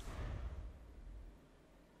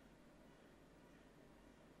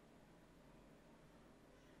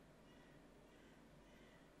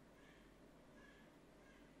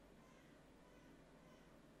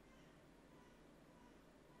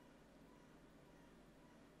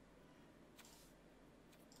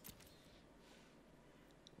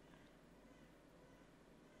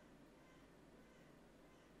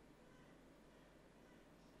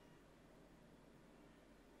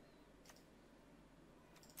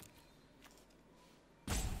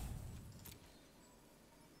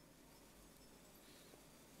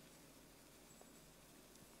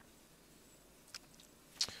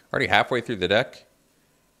 Already halfway through the deck.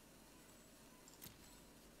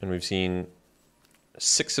 And we've seen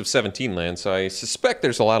 6 of 17 lands, so I suspect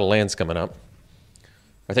there's a lot of lands coming up.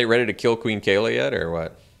 Are they ready to kill Queen Kayla yet, or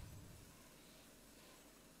what?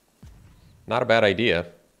 Not a bad idea.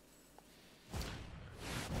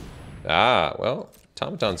 Ah, well,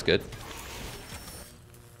 Automaton's good.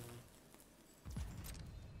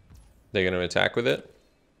 They gonna attack with it?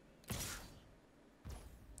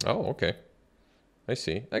 Oh, okay. I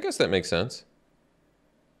see. I guess that makes sense.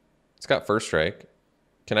 It's got first strike.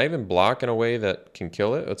 Can I even block in a way that can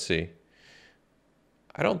kill it? Let's see.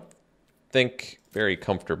 I don't think very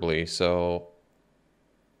comfortably, so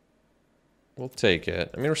we'll take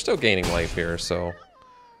it. I mean, we're still gaining life here, so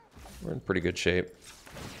we're in pretty good shape.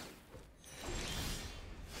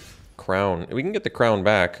 Crown. We can get the crown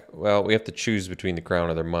back. Well, we have to choose between the crown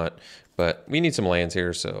or the mutt, but we need some lands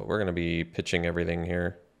here, so we're going to be pitching everything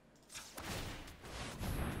here.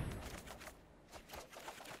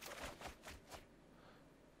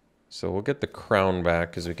 So we'll get the crown back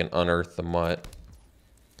because we can unearth the mutt.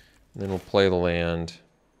 And then we'll play the land.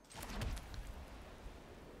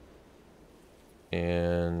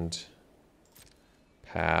 And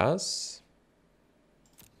pass.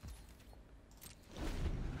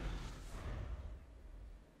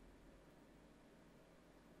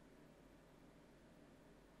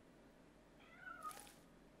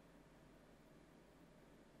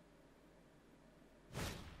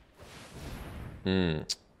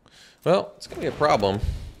 Well, it's going to be a problem.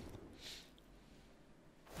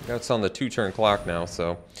 That's on the 2-turn clock now,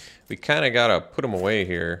 so we kind of got to put them away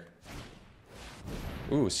here.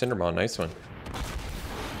 Ooh, Cinderball, nice one.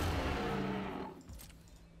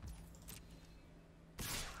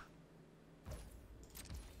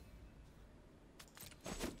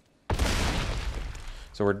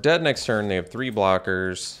 So we're dead next turn. They have 3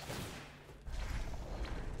 blockers.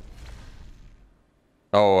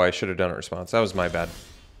 Oh, I should have done a response. That was my bad.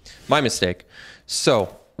 My mistake.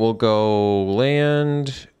 So we'll go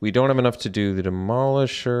land. We don't have enough to do the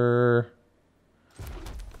Demolisher.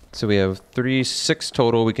 So we have 6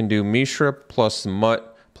 total. We can do Mishra plus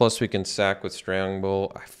Mutt, plus we can sack with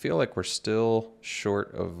Strangle. I feel like we're still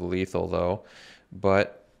short of lethal though,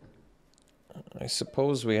 but I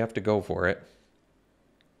suppose we have to go for it.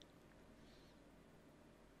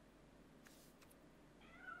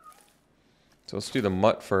 So let's do the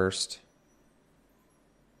Mutt first.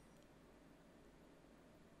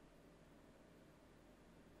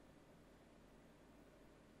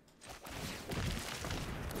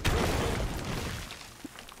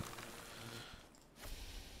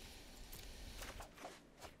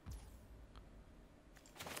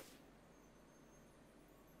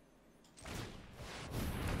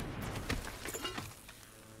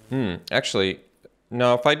 Actually,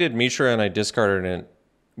 no, if I did Mishra and I discarded it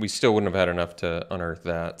we still wouldn't have had enough to unearth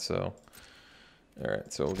that, so. All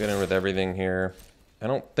right, so we'll get in with everything here. I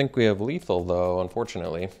don't think we have lethal, though,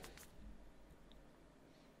 unfortunately.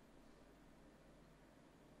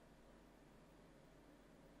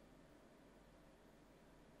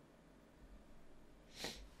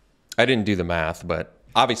 I didn't do the math, but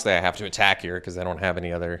obviously I have to attack here because I don't have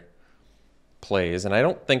any other plays. And I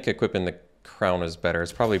don't think equipping the crown is better.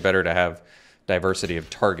 It's probably better to have diversity of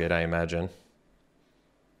target, I imagine.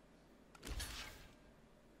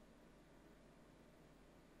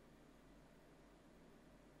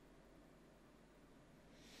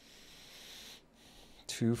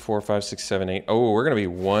 Two, 4, 5, 6, 7, 8. Oh, we're going to be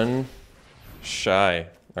one shy,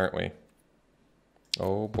 aren't we?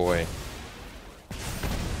 Oh, boy.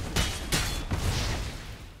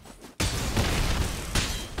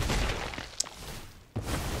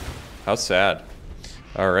 How sad.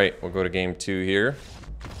 All right, we'll go to game 2 here.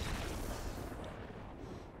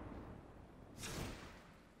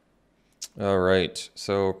 All right,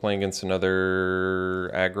 so we're playing against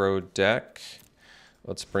another aggro deck.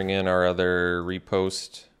 Let's bring in our other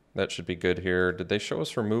repost. That should be good here. Did they show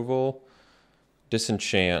us removal?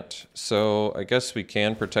 Disenchant. So I guess we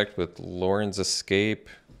can protect with Lauren's Escape,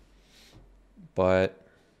 but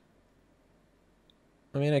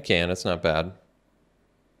I mean, I can. It's not bad.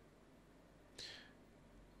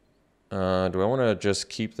 Do I want to just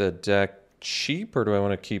keep the deck cheap, or do I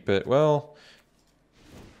want to keep it? Well,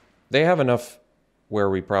 they have enough where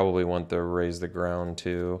we probably want to raise the ground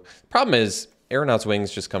too. Problem is, Aeronaut's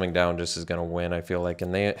Wings just coming down just is going to win, I feel like.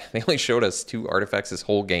 And they only showed us 2 artifacts this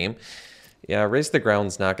whole game. Yeah, raise the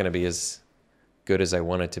ground's not going to be as good as I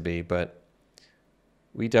want it to be, but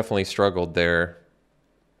we definitely struggled there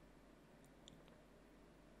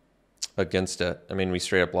against it. I mean, we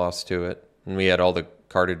straight up lost to it, and we had all the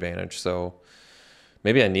card advantage, so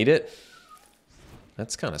maybe I need it.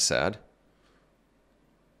 That's kind of sad.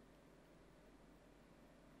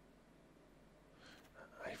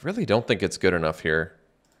 I really don't think it's good enough here.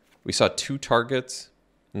 We saw 2 targets,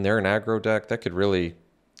 and they're an aggro deck. That could really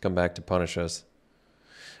come back to punish us.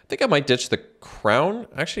 I think I might ditch the crown.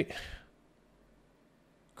 Actually,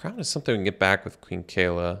 crown is something we can get back with Queen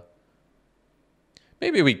Kayla.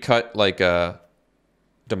 Maybe we cut like a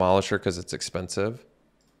Demolisher because it's expensive.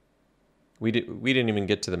 We didn't even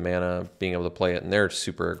get to the mana being able to play it, and they're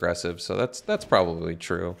super aggressive, so that's probably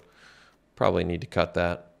true. Probably need to cut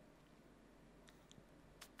that.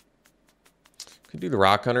 Could do the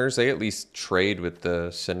Rock Hunters. They at least trade with the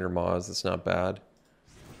Cinder Maws. That's not bad.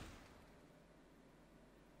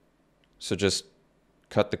 So just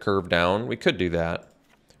cut the curve down. We could do that.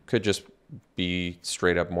 Could just be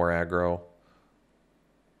straight up more aggro.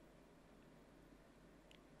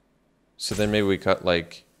 So then maybe we cut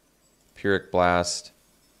like Pyrrhic Blast.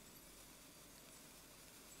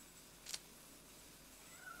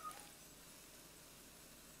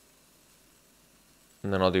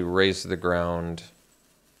 And then I'll do Raise to the Ground.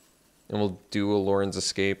 And we'll do a Lauren's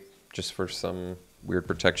Escape just for some weird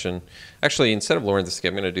protection. Actually, instead of Lauren's Escape,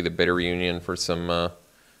 I'm going to do the Bitter Reunion for some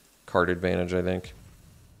card advantage, I think.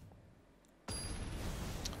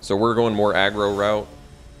 So we're going more aggro route,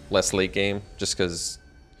 less late game, just because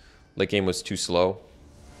late game was too slow.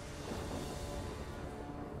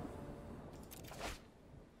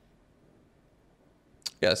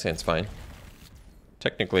 Yeah, this hand's fine.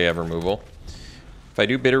 Technically I have removal. If I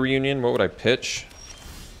do Bitter Reunion, what would I pitch?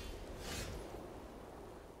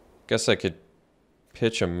 Guess I could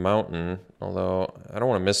pitch a mountain, although I don't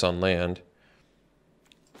want to miss on land.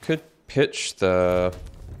 Could pitch the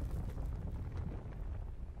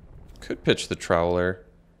Troweler.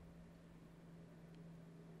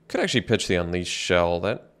 Could actually pitch the Unleashed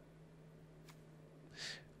Shell.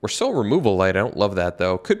 We're so removal light. I don't love that,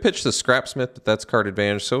 though. Could pitch the Scrapsmith, but that's card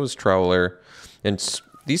advantage. So is Troweler. And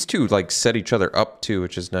these two, like, set each other up, too,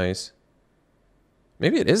 which is nice.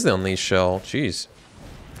 Maybe it is the Unleashed Shell. Jeez.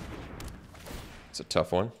 It's a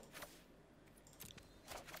tough one.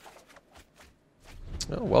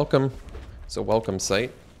 Oh, welcome. It's a welcome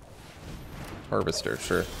sight. Harvester,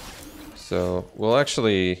 sure. So, we'll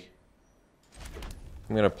actually...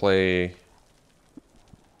 I'm going to play...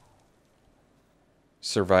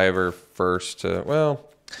 Survivor first. Well,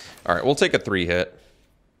 all right, we'll take a 3-hit.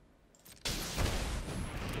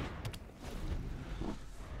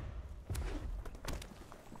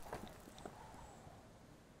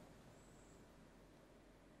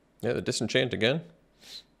 Yeah, the Disenchant again.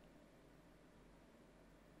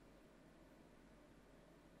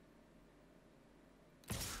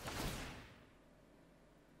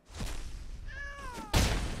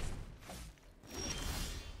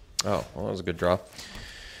 Oh, well, that was a good draw.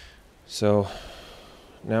 So,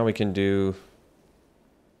 now we can do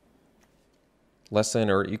less than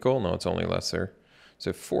or equal. No, it's only lesser.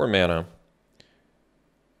 So 4 mana.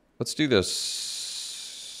 Let's do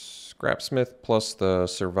this Scrapsmith plus the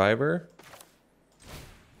Survivor.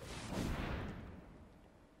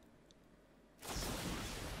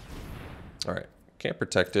 All right, can't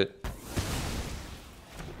protect it.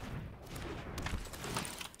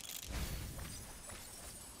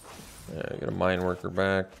 Get a Mine Worker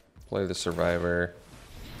back, play the Survivor,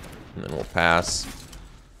 and then we'll pass.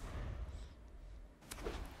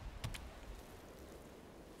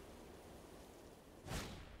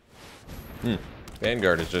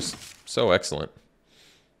 Vanguard is just so excellent.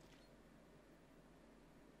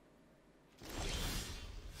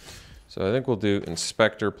 So I think we'll do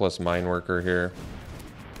Inspector plus Mine Worker here.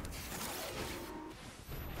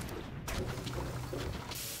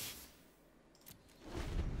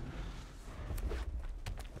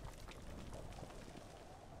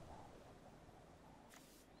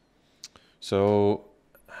 So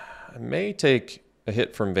I may take a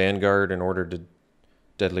hit from Vanguard in order to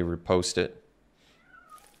deadly repost it.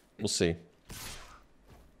 We'll see.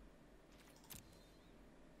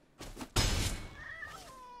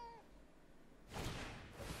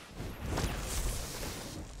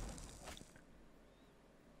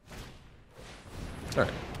 All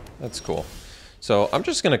right, that's cool. So I'm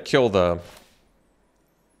just gonna kill the...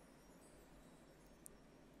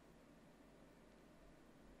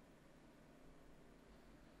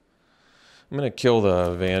 I'm gonna kill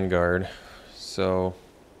the Vanguard. So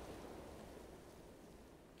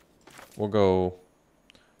we'll go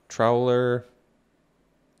Trawler,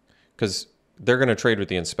 because they're gonna trade with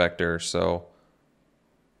the Inspector, so,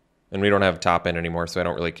 and we don't have top end anymore, so I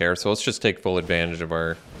don't really care. So let's just take full advantage of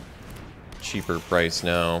our cheaper price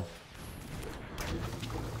now.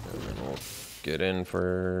 And then we'll get in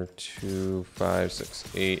for 2, 5, 6,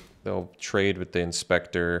 8. They'll trade with the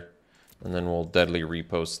Inspector, and then we'll deadly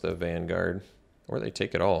repost the Vanguard. Or they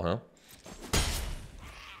take it all, huh?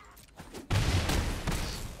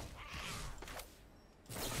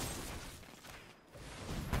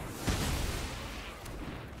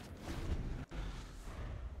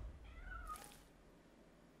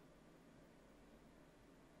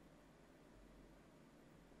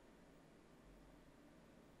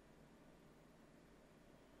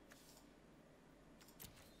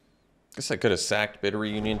 Guess I could have sacked Bid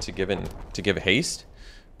Reunion to give haste,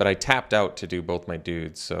 but I tapped out to do both my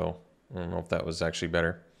dudes, so I don't know if that was actually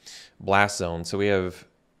better. Blast Zone. So we have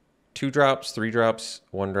 2 drops, 3 drops,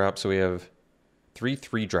 1 drop. So we have 3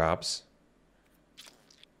 3-drops.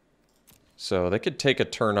 So they could take a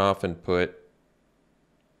turn off and put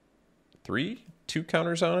 2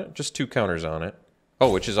 counters on it? Just 2 counters on it.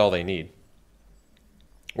 Oh, which is all they need.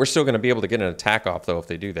 We're still going to be able to get an attack off, though, if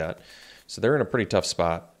they do that. So they're in a pretty tough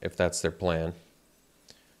spot, if that's their plan.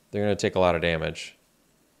 They're going to take a lot of damage.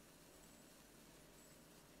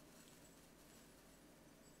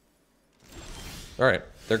 All right,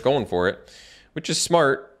 they're going for it, which is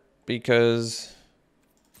smart because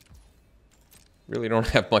really don't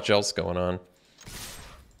have much else going on.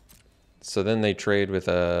 So then they trade with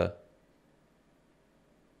a...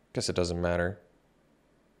 Guess it doesn't matter.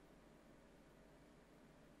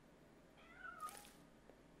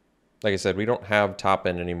 Like I said, we don't have top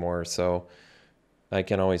end anymore, so I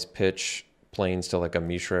can always pitch planes to like a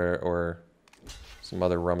Mishra or some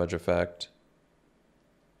other rummage effect.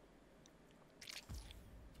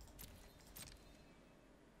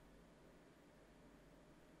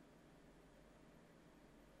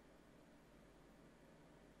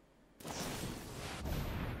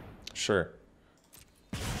 Sure.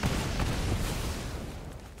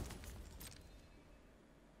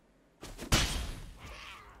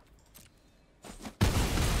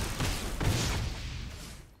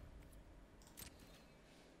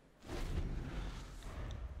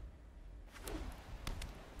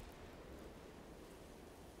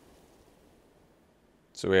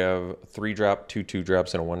 So we have 3 drop, 2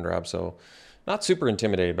 2-drops, and a 1 drop. So not super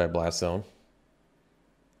intimidated by Blast Zone.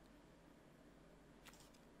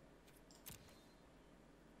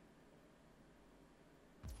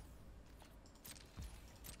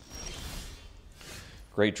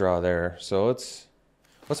 Great draw there. So let's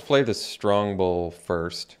play the Strong Bull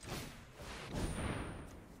first.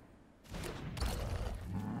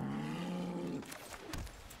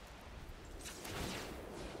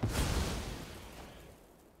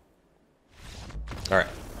 All right,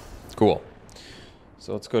 cool.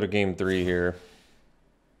 So let's go to game 3 here.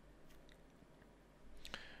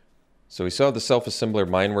 So we saw the Self-Assembler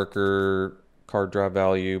Mine Worker card draw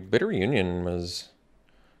value. Bitter Union was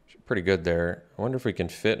pretty good there. I wonder if we can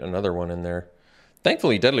fit another one in there.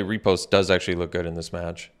 Thankfully, Deadly Repost does actually look good in this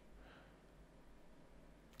match.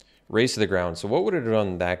 Race to the ground. So what would it have done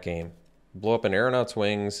in that game? Blow up an Aeronaut's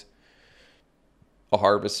Wings, a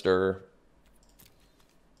Harvester.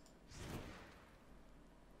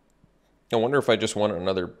 I wonder if I just want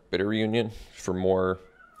another Bitter Reunion for more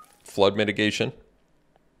flood mitigation.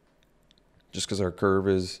 Just because our curve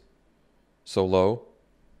is so low.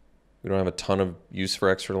 We don't have a ton of use for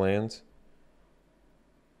extra lands.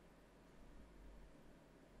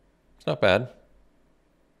 It's not bad.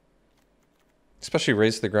 Especially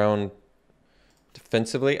raise the ground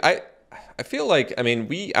defensively. I feel like, I mean,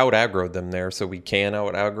 we out-aggroed them there, so we can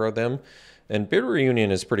out-aggro them. And Bitter Reunion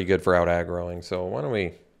is pretty good for out-aggroing, so why don't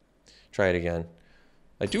we try it again.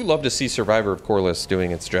 I do love to see Survivor of Corliss doing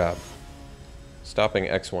its job. Stopping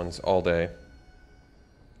X1s all day.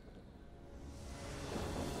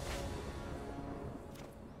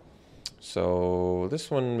 So this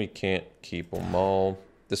one we can't keep them all.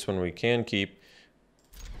 This one we can keep.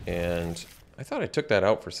 And I thought I took that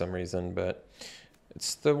out for some reason, but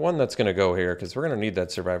it's the one that's going to go here because we're going to need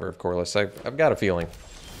that Survivor of Corliss. I've got a feeling.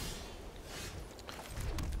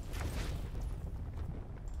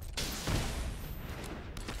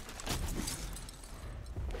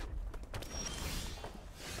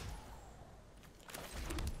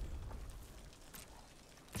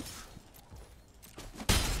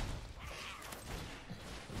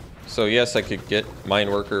 So yes, I could get Mine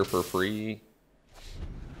Worker for free.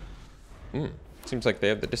 Seems like they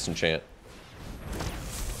have the Disenchant.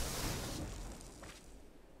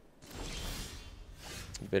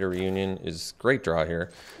 Bitter Reunion is great draw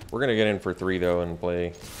here. We're going to get in for 3 though and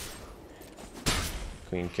play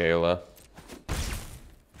Queen Kayla.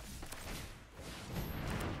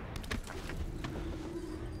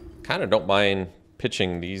 Kind of don't mind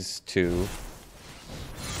pitching these two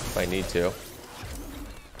if I need to.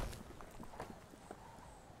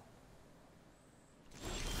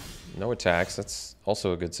 No attacks, that's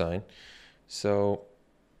also a good sign. So,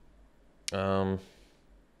 we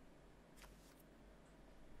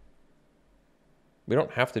don't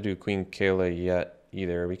have to do Queen Kayla yet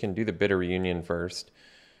either. We can do the Bitter Reunion first.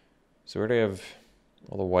 So where do I have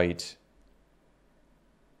all the white?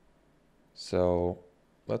 So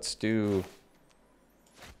let's do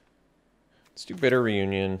Bitter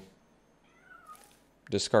Reunion.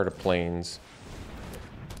 Discard a Plains.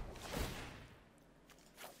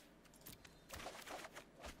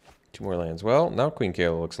 More lands. Well, now Queen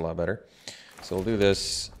Kayla looks a lot better. So we'll do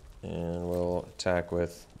this, and we'll attack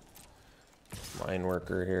with Mine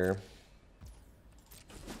Worker here.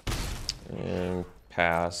 And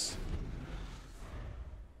pass.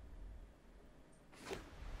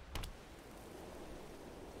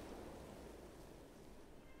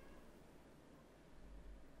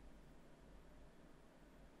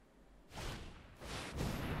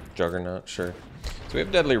 Juggernaut, sure. So we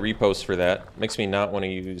have Deadly Repost for that. Makes me not want to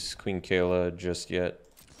use Queen Kayla just yet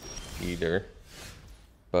either.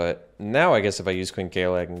 But now I guess if I use Queen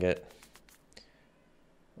Kayla, I can get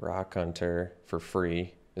Rock Hunter for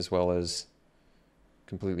free, as well as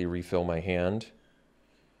completely refill my hand.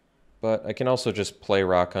 But I can also just play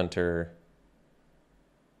Rock Hunter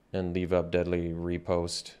and leave up Deadly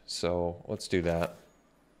Repost. So let's do that.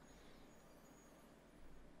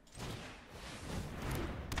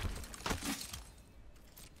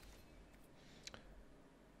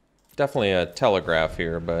 Definitely a telegraph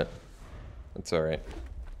here, but that's all right.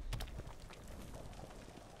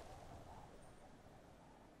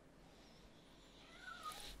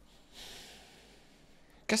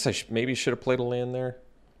 Guess I maybe should have played a land there.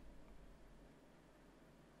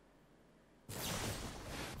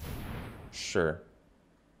 Sure.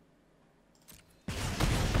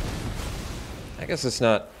 I guess it's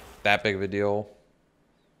not that big of a deal.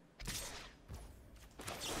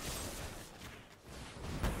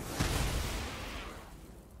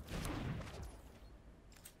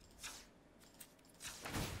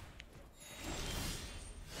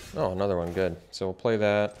 Oh, another one, good. So we'll play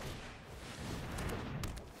that.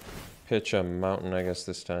 Pitch a mountain, I guess,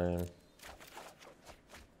 this time.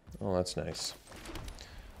 Oh, that's nice.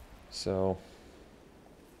 So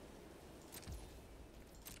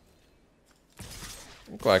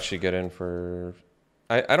we'll actually get in for...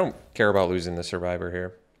 I don't care about losing the Survivor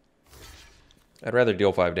here. I'd rather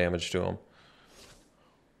deal 5 damage to him.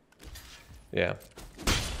 Yeah.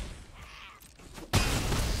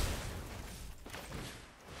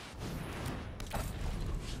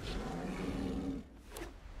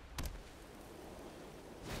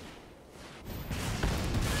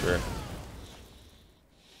 Sure.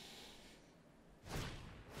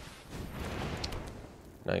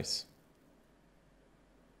 Nice.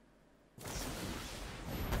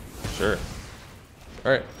 Sure.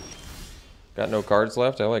 All right. Got no cards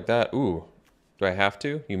left. I like that. Ooh. Do I have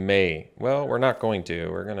to? You may. Well, we're not going to.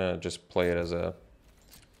 We're going to just play it as a...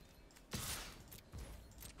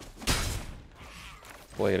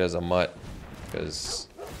 Play it as a mutt. Because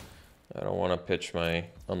I don't want to pitch my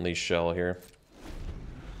Unleashed Shell here.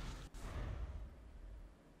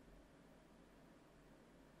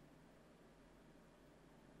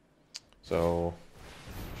 So,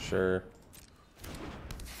 sure.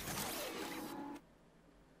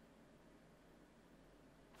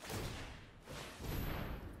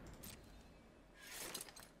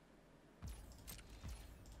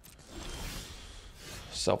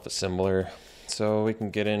 Self-assembler. So we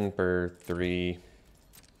can get in for 3.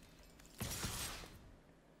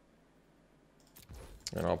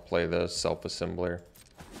 And I'll play the self-assembler.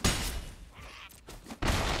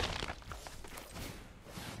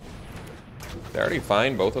 They already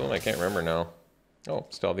fine, both of them? I can't remember now. Oh,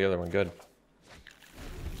 still the other one. Good.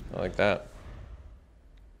 I like that.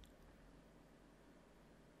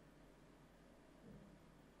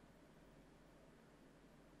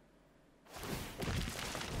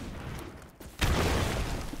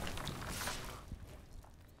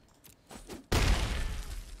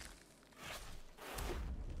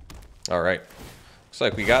 All right. Looks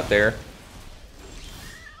like we got there.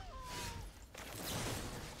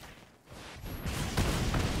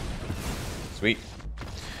 Sweet.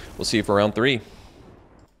 We'll see you for round 3.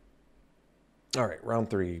 All right, round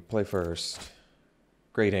 3. Play first.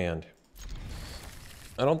 Great hand.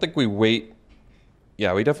 I don't think we wait.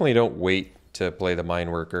 Yeah, we definitely don't wait to play the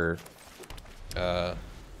Mine Worker to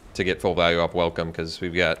get full value off Welcome, because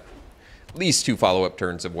we've got at least 2 follow-up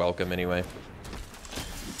turns of Welcome anyway.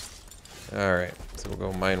 All right, so we'll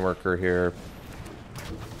go Mine Worker here.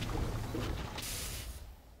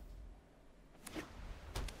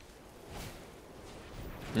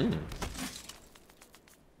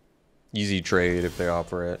 Easy trade if they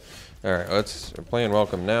offer it. All right, we're playing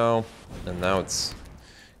Welcome now, and now it's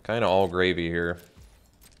kind of all gravy here.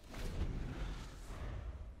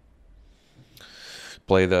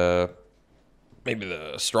 Play maybe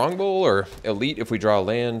the Strongbow or Elite if we draw a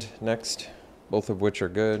land next, both of which are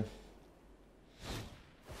good.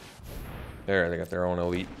 There, they got their own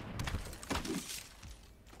Elite.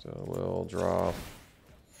 So we'll draw.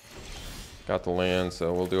 Got the land,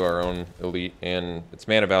 so we'll do our own Elite, and it's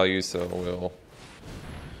mana value, so we'll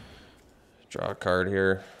draw a card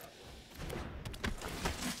here.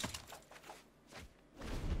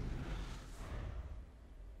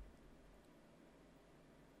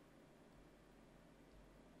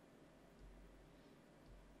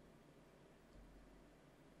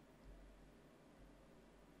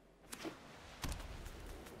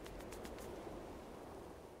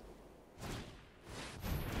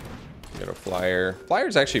 Get a flyer.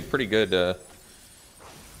 Flyer's actually pretty good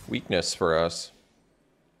weakness for us.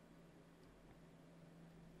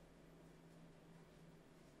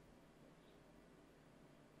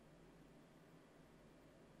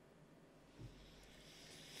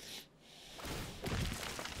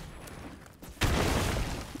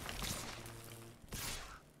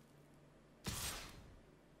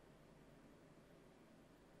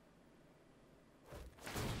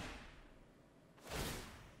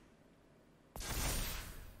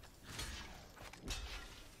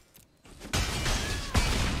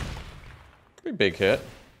 Pretty big hit.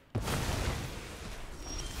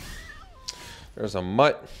 There's a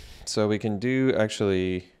mutt, so we can do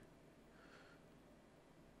actually.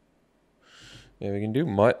 Yeah, we can do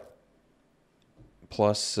mutt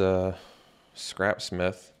plus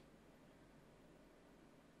Scrapsmith.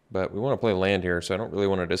 But we want to play land here, so I don't really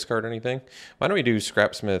want to discard anything. Why don't we do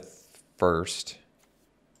Scrapsmith first?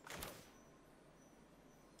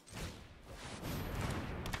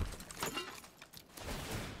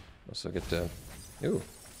 Also get to, ooh,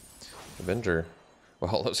 Avenger.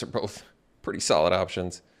 Well, those are both pretty solid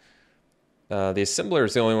options. The Assembler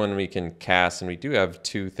is the only one we can cast, and we do have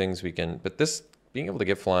 2 things we can, but this, being able to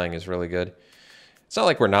get flying is really good. It's not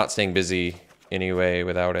like we're not staying busy anyway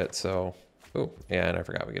without it, so, oh, yeah, and I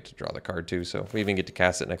forgot we get to draw the card too, so we even get to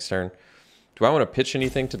cast it next turn. Do I want to pitch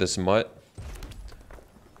anything to this mutt?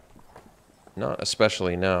 Not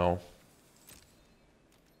especially now.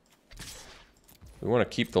 We want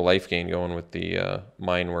to keep the life gain going with the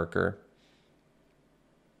Mine Worker.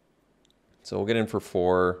 So we'll get in for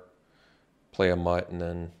 4, play a mutt, and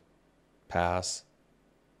then pass.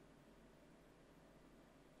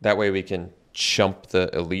 That way we can chump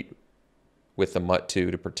the Elite with the mutt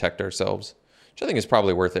too to protect ourselves, which I think is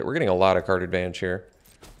probably worth it. We're getting a lot of card advantage here.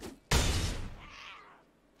 It's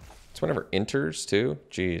whenever enters too.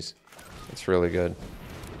 Jeez, that's really good.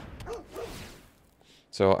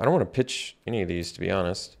 So I don't want to pitch any of these, to be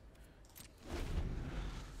honest.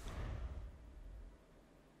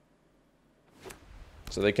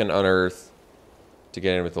 So they can unearth to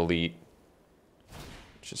get in with Elite,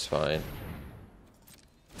 which is fine.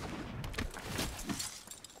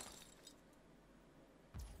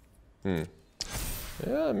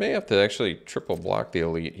 Yeah, I may have to actually triple block the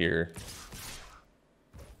Elite here.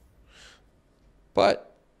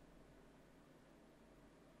 But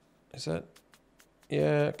is that...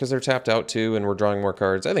 Yeah, because they're tapped out too, and we're drawing more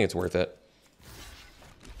cards. I think it's worth it.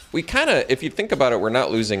 We kind of, if you think about it, we're not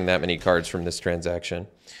losing that many cards from this transaction.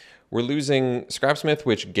 We're losing Scrapsmith,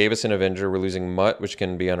 which gave us an Avenger. We're losing Mutt, which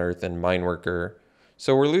can be unearthed, and Mineworker.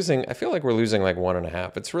 So we're losing, I feel like we're losing like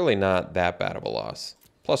 1.5. It's really not that bad of a loss.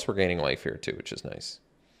 Plus we're gaining life here too, which is nice.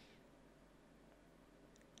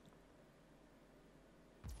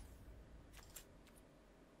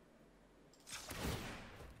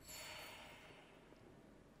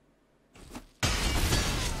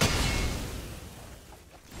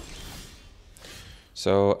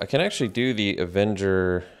 So I can actually do the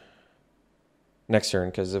Avenger next turn,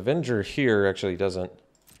 because Avenger here actually doesn't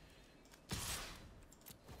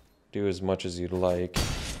do as much as you'd like.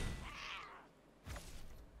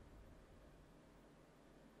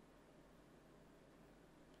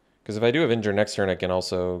 Because if I do Avenger next turn, I can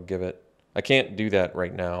also give it... I can't do that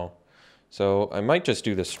right now. So I might just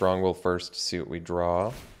do the Strongwill first to see what we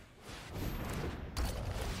draw.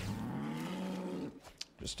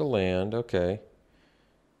 Just a land, okay.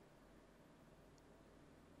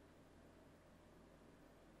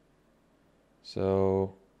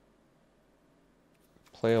 So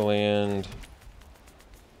play a land.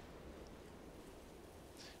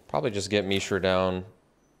 Probably just get Mishra down.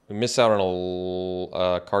 We miss out on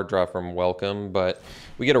a card draw from Welcome, but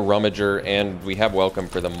we get a Rummager and we have Welcome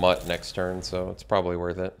for the Mutt next turn, so it's probably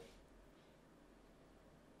worth it.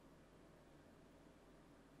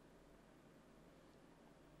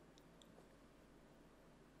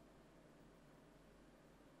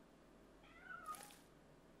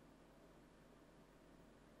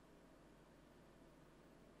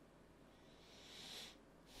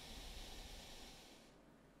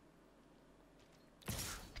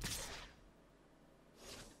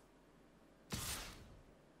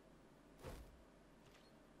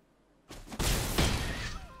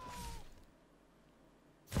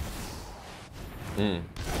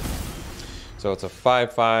 So it's a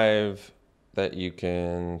 5/5 that you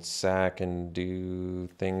can sack and do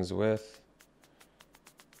things with.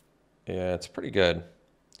 Yeah, it's pretty good.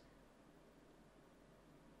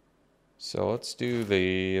 So let's do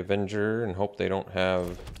the Avenger and hope they don't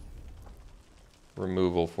have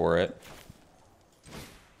removal for it.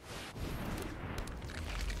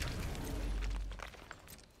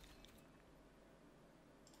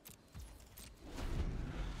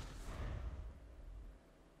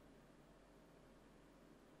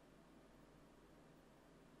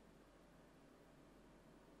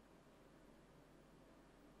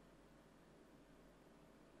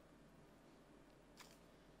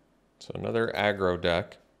 So another aggro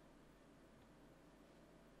deck.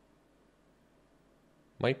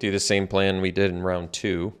 Might do the same plan we did in round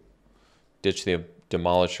 2. Ditch the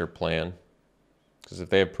Demolisher plan. Because if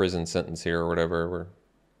they have Prison Sentence here or whatever, we're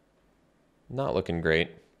not looking great.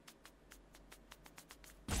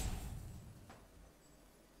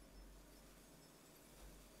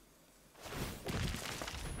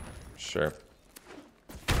 Sure.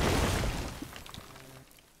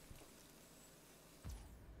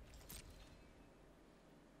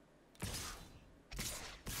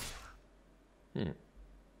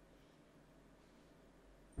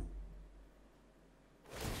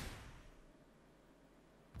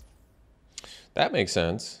 That makes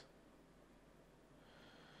sense.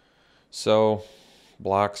 So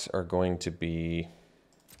blocks are going to be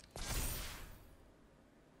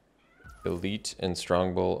Elite and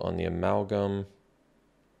Strongbow on the Amalgam.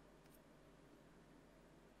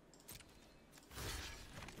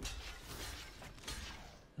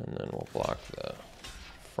 And then we'll block the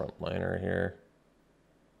Frontliner here.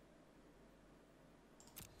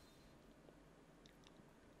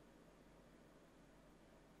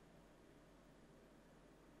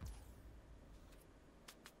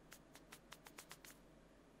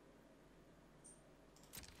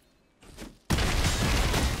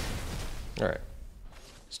 All right,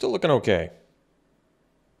 still looking okay.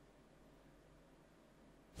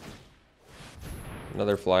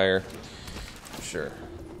 Another flyer, sure.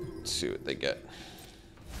 Let's see what they get.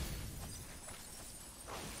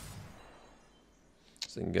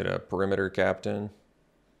 So they can get a Perimeter Captain,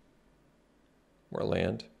 more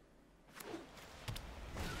land.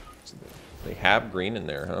 They have green in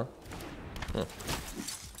there, huh? Huh.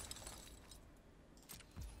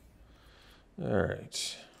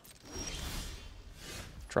 Alright.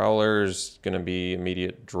 Trawler's going to be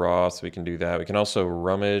immediate draw, so we can do that. We can also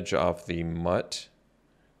rummage off the mutt.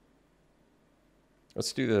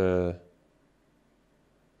 Let's do the...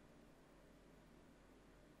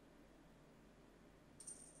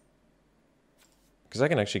 Because I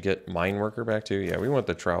can actually get Mine Worker back too. Yeah, we want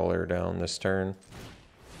the Trawler down this turn.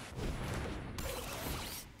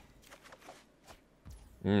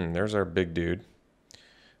 There's our big dude.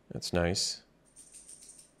 That's nice.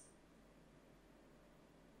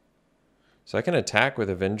 So I can attack with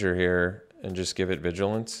Avenger here and just give it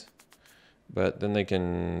Vigilance. But then they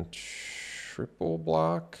can triple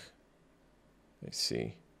block. Let's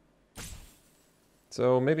see.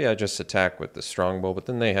 So maybe I just attack with the Strongbow, but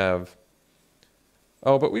then they have...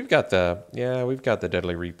 Oh, but we've got the... Yeah, we've got the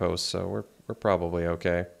Deadly Repost, so we're probably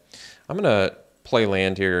okay. I'm going to play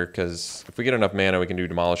land here, because if we get enough mana, we can do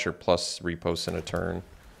Demolisher plus Repost in a turn,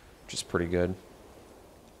 which is pretty good.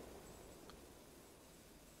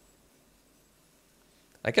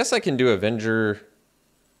 I guess I can do Avenger.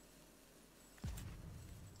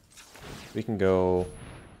 We can go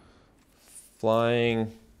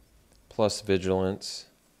Flying plus Vigilance.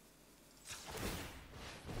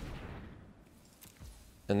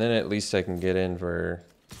 And then at least I can get in for...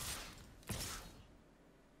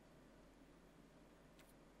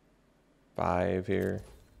 five here.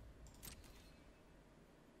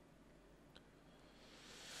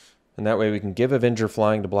 And that way we can give Avenger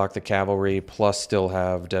Flying to block the Cavalry, plus still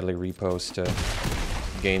have Deadly Repost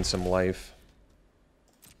to gain some life.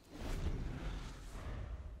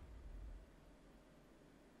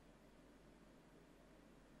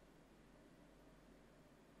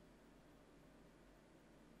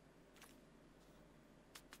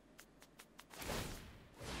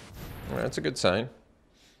 Well, that's a good sign.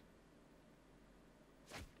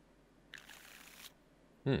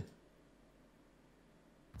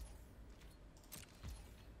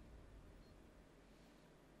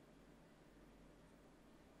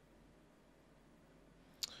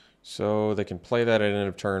 So they can play that at end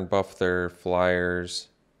of turn, buff their flyers.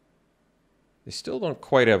 They still don't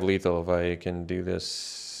quite have lethal if I can do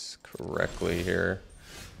this correctly here.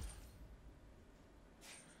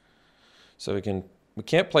 So we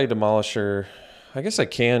can't play Demolisher. I guess I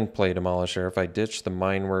can play Demolisher if I ditch the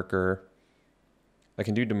Mine Worker. I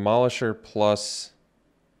can do Demolisher plus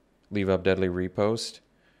leave up Deadly Repost.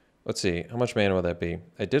 Let's see, how much mana would that be?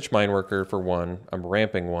 I ditch Mine Worker for 1. I'm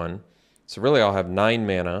ramping 1. So really I'll have 9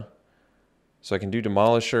 mana. So I can do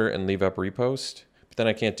Demolisher and leave up Repost. But then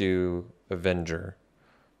I can't do Avenger.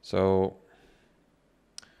 So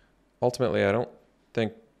ultimately I don't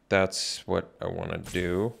think that's what I want to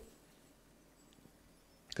do.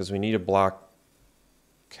 Because we need to block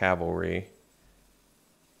Cavalry.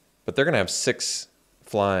 But they're going to have 6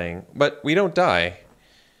 flying. But we don't die.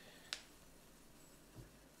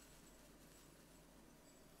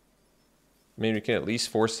 I mean, we can at least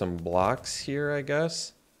force some blocks here, I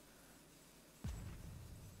guess.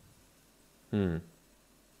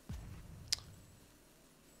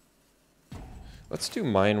 Let's do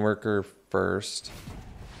Mine Worker first.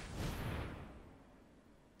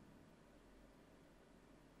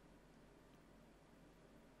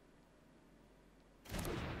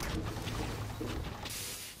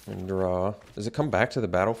 And draw. Does it come back to the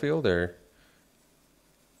battlefield, or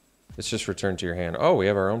it's just returned to your hand? Oh, we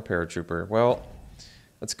have our own paratrooper. Well,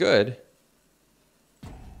 that's good.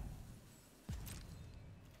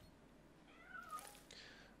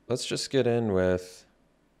 Let's just get in with...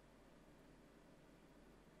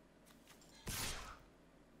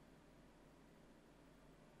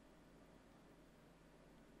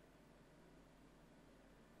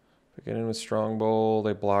 Get in with Strongbow.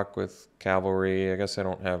 They block with Cavalry. I guess I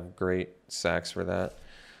don't have great sacks for that.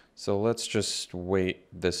 So let's just wait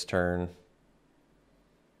this turn.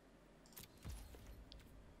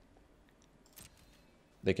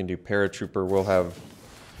 They can do Paratrooper. We'll have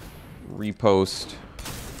Repost.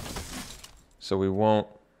 So we won't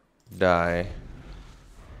die.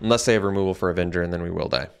 Unless they have removal for Avenger, and then we will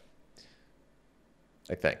die.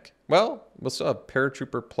 I think. Well, we'll still have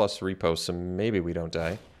Paratrooper plus Repost, so maybe we don't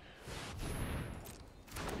die.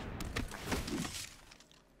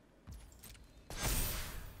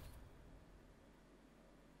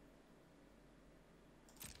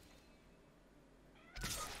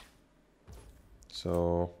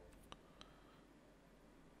 So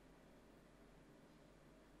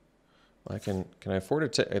can I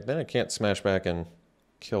afford to then I can't smash back and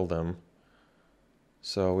kill them.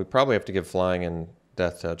 So we probably have to give flying and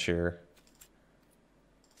death touch here.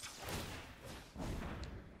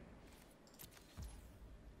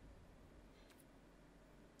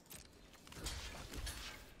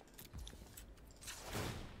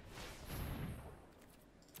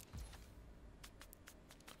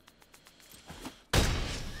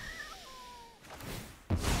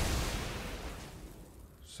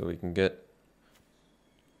 So we can get...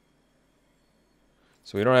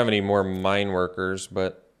 So we don't have any more mine workers,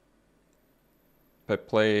 but if I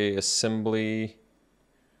play assembly...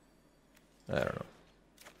 I don't know.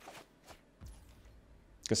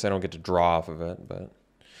 Guess I don't get to draw off of it, but...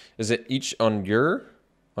 Is it each on your...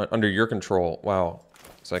 under your control? Wow.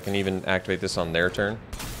 So I can even activate this on their turn?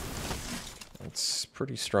 That's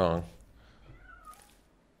pretty strong.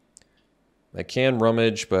 I can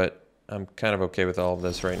rummage, but I'm kind of okay with all of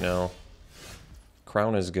this right now.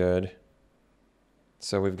 Crown is good.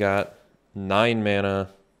 So we've got 9 mana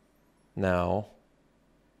now.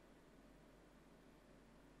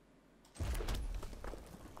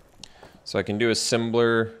 So I can do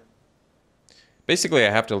Assembler. Basically, I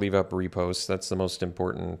have to leave up Repost. That's the most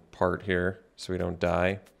important part here, so we don't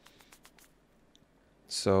die.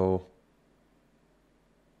 So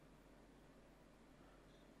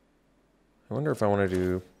I wonder if I want to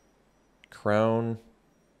do Crown.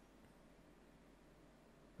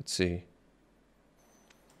 Let's see.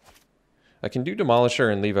 I can do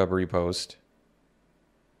Demolisher and leave up Repost.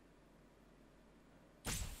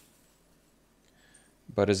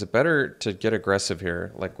 But is it better to get aggressive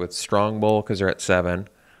here, like with Strongbow, because they're at 7,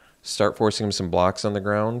 start forcing them some blocks on the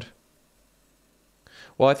ground?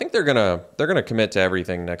 Well, I think they're gonna commit to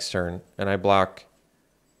everything next turn, and I block.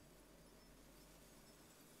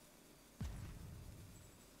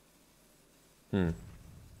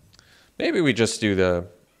 Maybe we just do the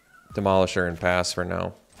Demolisher and pass for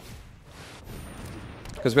now,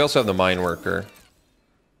 because we also have the Mine Worker.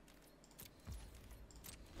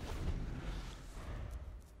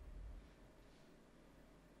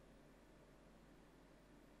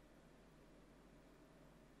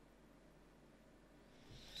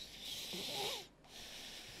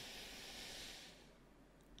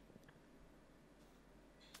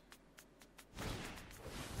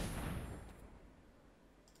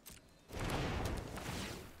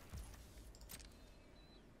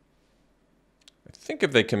 I think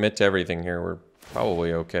if they commit to everything here, we're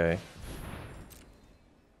probably okay.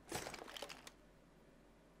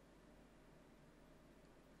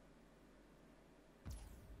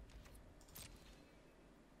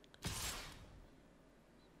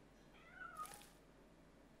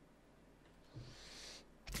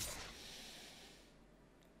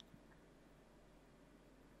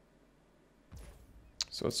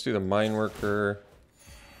 So let's do the Mine Worker.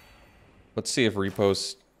 Let's see if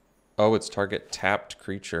Repost... Oh, it's target tapped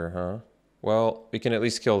creature, huh? Well, we can at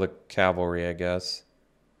least kill the cavalry, I guess.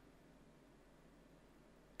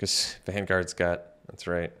 Because Vanguard's got... That's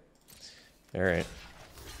right. Alright.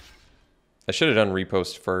 I should have done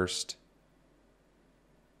Repost first.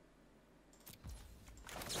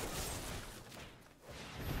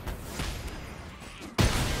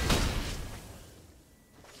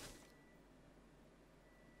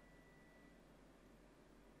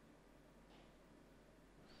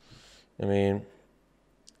 I mean,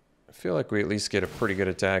 I feel like we at least get a pretty good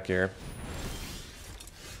attack here.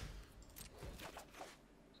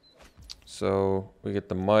 So we get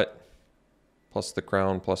the Mutt, plus the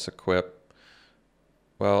Crown, plus Equip.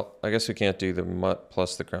 Well, I guess we can't do the Mutt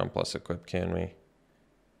plus the Crown plus Equip, can we?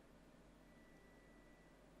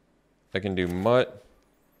 I can do Mutt.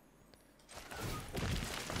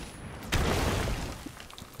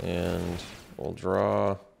 And we'll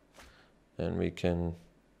draw. And we can...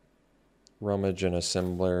 Rummage and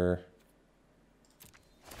Assembler.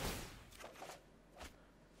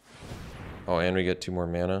 Oh, and we get 2 more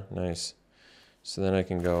mana. Nice. So then I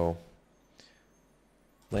can go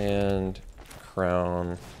Land,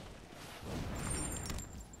 Crown.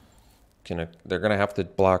 They're going to have to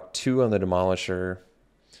block 2 on the Demolisher.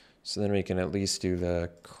 So then we can at least do the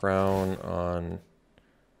Crown on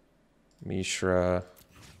Mishra.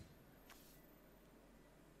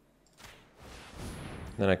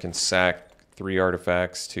 Then I can sack 3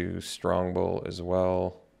 artifacts to Strongbow as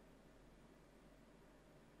well.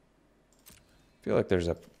 I feel like there's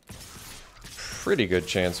a pretty good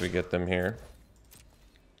chance we get them here.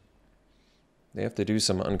 They have to do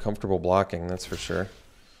some uncomfortable blocking, that's for sure.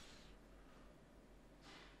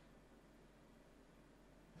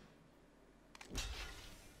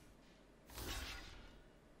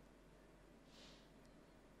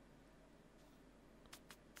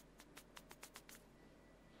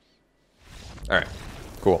 All right,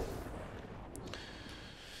 cool.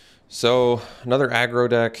 So another aggro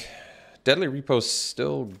deck. Deadly Repo's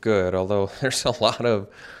still good, although there's a lot of...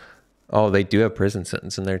 Oh, they do have Prison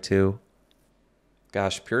Sentence in there too.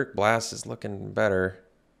 Gosh, Pyrrhic Blast is looking better.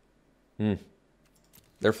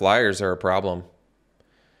 Their flyers are a problem.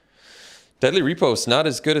 Deadly Repo's not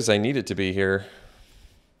as good as I need it to be here.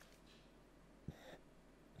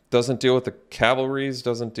 Doesn't deal with the cavalries,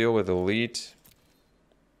 doesn't deal with elite.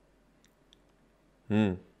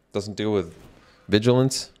 Doesn't deal with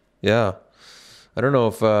vigilance. Yeah. I don't know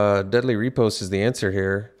if Deadly Repost is the answer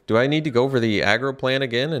here. Do I need to go for the aggro plan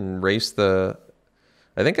again and race the...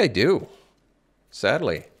 I think I do.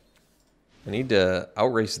 Sadly. I need to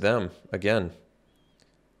outrace them again.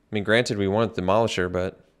 I mean, granted, we want Demolisher,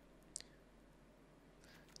 but...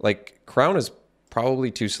 like, Crown is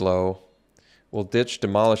probably too slow. We'll ditch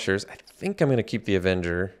Demolishers. I think I'm going to keep the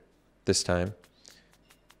Avenger this time.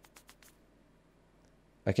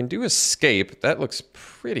 I can do Escape. That looks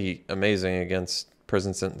pretty amazing against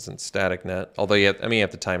Prison Sentence and Static Net. Although, you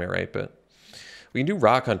have to time it right, but... we can do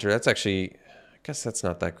Rock Hunter. That's actually... I guess that's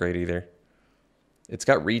not that great either. It's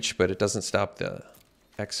got Reach, but it doesn't stop the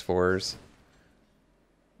X4s.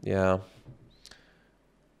 Yeah.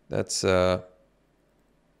 That's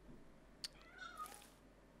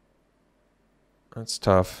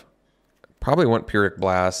tough. Probably want Pyrrhic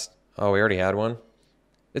Blast. Oh, we already had one.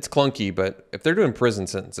 It's clunky, but if they're doing Prison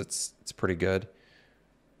Sentence, it's pretty good.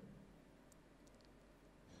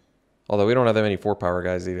 Although we don't have that many 4-power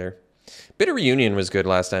guys either. Bit of Reunion was good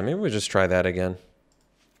last time. Maybe we'll just try that again.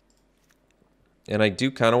 And I do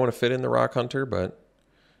kind of want to fit in the Rock Hunter, but...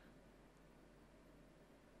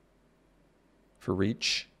 for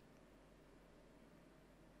Reach.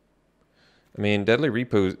 I mean, Deadly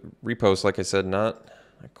Repost, like I said, not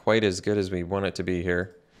quite as good as we want it to be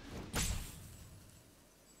here.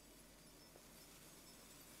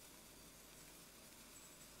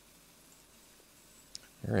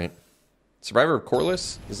 All right. Survivor of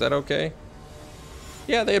Corliss, is that okay?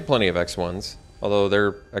 Yeah, they had plenty of X1s. Although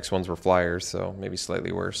their X1s were flyers, so maybe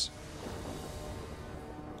slightly worse.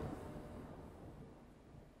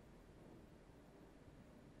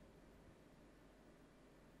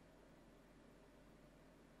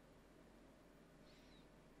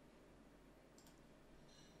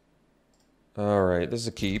 All right, this is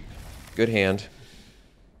a keep. Good hand.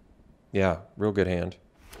 Yeah, real good hand.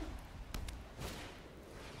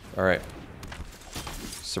 All right.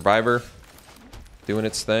 Survivor doing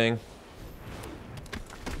its thing.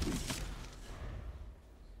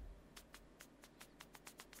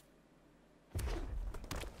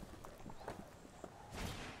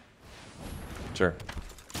 Sure.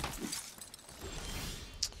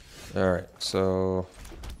 All right, so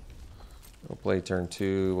we'll play turn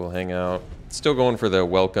 2. We'll hang out. Still going for the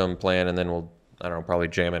welcome plan, and then we'll, I don't know, probably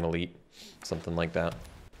jam an elite. Something like that.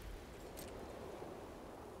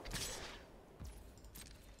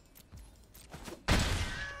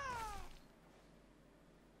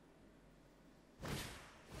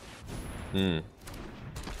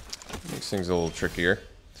 Makes things a little trickier.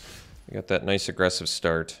 We got that nice aggressive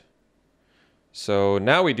start. So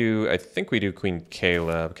now we do, I think we do Queen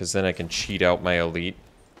Kayla, because then I can cheat out my elite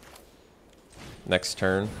next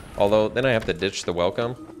turn. Although, then I have to ditch the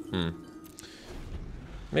welcome.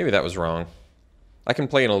 Maybe that was wrong. I can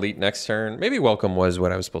play an elite next turn. Maybe welcome was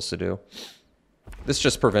what I was supposed to do. This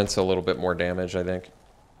just prevents a little bit more damage, I think.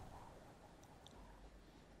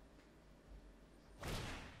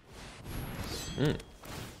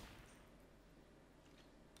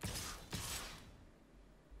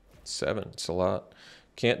 Seven, it's a lot.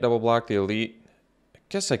 Can't double block the elite. I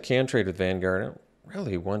guess I can trade with Vanguard. I don't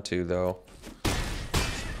really want to, though.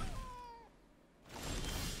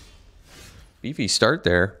 Beefy start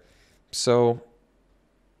there. So...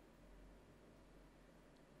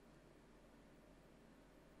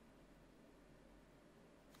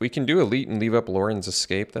 we can do elite and leave up Lauren's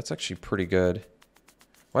Escape. That's actually pretty good.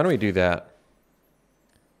 Why don't we do that?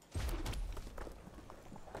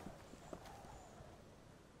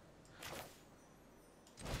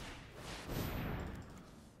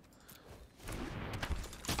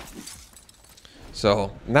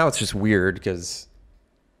 So now it's just weird because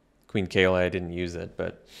Queen Kayla, I didn't use it,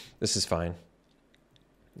 but this is fine.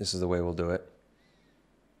 This is the way we'll do it.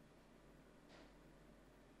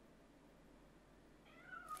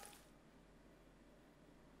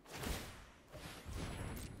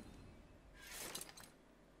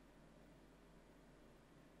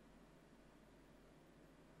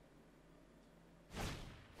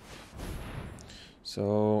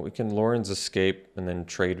 So we can Lauren's Escape and then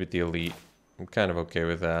trade with the elite. I'm kind of okay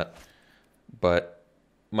with that. But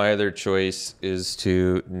my other choice is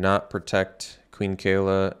to not protect Queen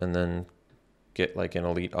Kayla and then get like an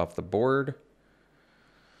elite off the board.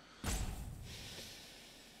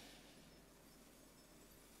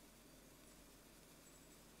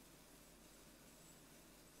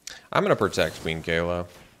 I'm going to protect Queen Kayla.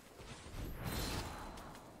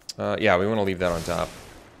 Yeah, we want to leave that on top.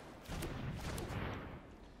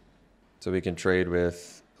 So we can trade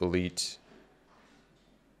with elite.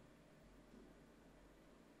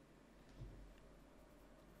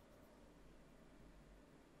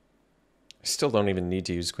 I still don't even need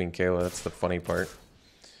to use Queen Kayla. That's the funny part.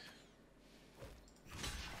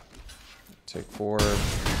 Take 4.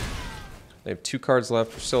 They have 2 cards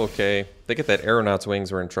left. We're still okay. They get that Aeronaut's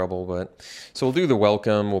Wings, we're in trouble. But so we'll do the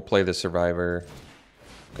Welcome. We'll play the Survivor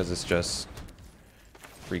because it's just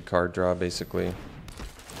free card draw basically.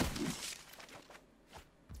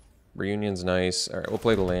 Reunion's nice. All right, we'll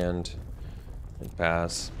play the land and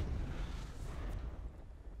pass.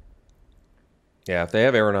 Yeah, if they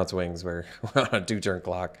have Aeronaut's Wings, we're on a 2-turn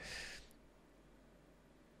clock.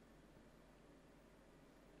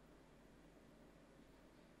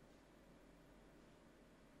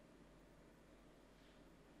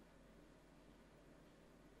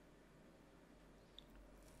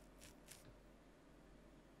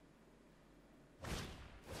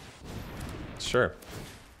 Sure.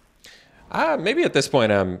 Maybe at this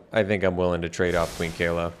point, I think I'm willing to trade off Queen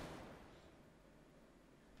Kayla.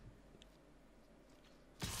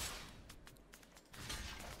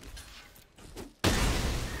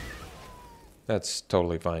 That's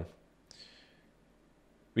totally fine.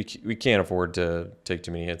 We can't afford to take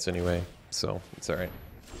too many hits anyway, so it's all right.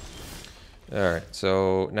 All right,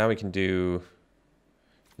 so now we can do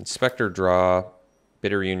Inspector Draw,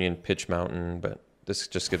 Bitter Union, Pitch Mountain, but this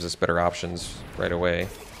just gives us better options right away.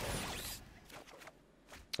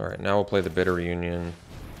 All right, now we'll play the Bitter Union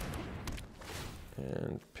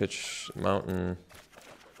and Pitch Mountain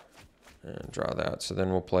and draw that. So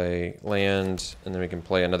then we'll play land, and then we can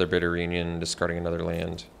play another Bitter Union, discarding another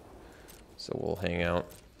land. So we'll hang out.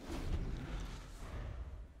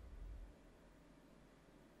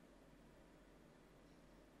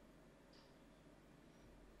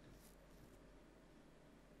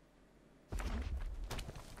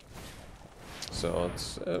 So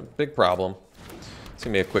it's a big problem. It's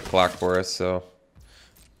gonna be a quick clock for us, so I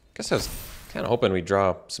guess I was kind of hoping we'd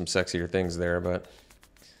draw some sexier things there, but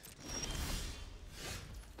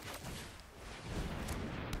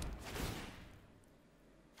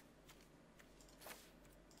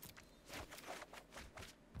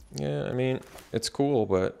yeah, I mean, it's cool,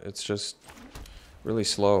 but it's just really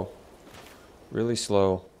slow. Really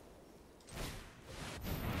slow.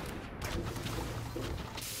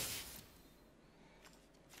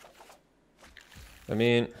 I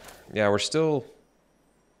mean, yeah, we're still,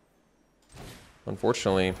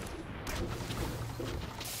 unfortunately,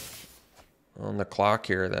 on the clock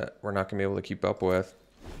here that we're not going to be able to keep up with.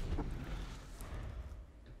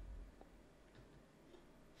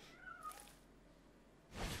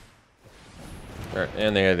 All right,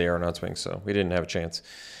 and they had the Aeronaut's Wings, so we didn't have a chance.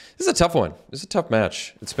 This is a tough one. This is a tough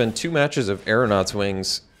match. It's been 2 matches of Aeronaut's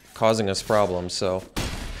Wings causing us problems, so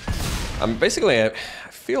I'm basically, I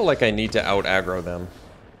feel like I need to out-aggro them.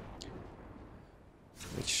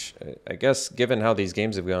 Which, I guess, given how these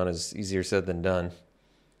games have gone, is easier said than done.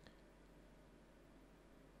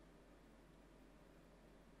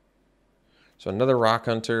 So another Rock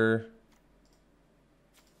Hunter.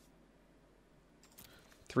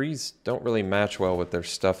 3s don't really match well with their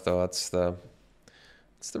stuff, though. That's the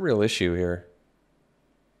real issue here.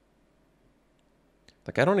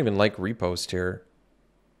 Like, I don't even like Repost here.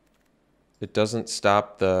 It doesn't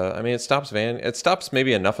stop the... I mean, it stops it stops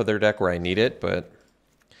maybe enough of their deck where I need it, but...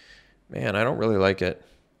 Man, I don't really like it.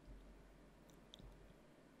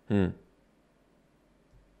 We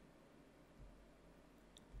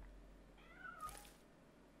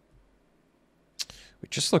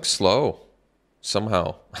just look slow.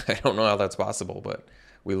 Somehow. I don't know how that's possible, but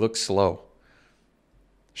we look slow.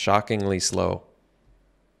 Shockingly slow.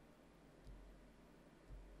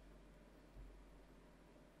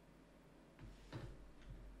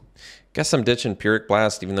 Guess I'm ditching Pyrrhic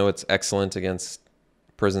Blast, even though it's excellent against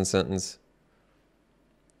Prison Sentence.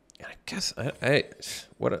 I guess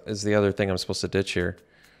what is the other thing I'm supposed to ditch here?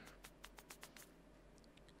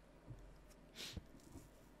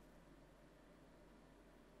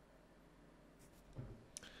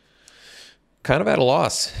 Kind of at a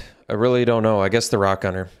loss. I really don't know. I guess the Rock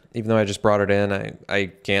Hunter. Even though I just brought it in, I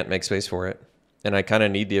can't make space for it. And I kind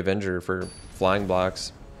of need the Avenger for flying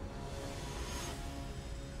blocks.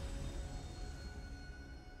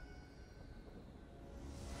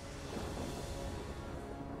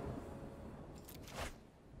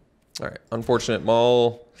 All right, unfortunate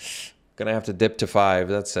Maul. Gonna have to dip to 5.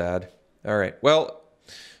 That's sad. All right, well,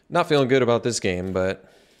 not feeling good about this game, but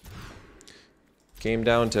came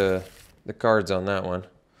down to the cards on that one.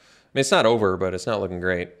 I mean, it's not over, but it's not looking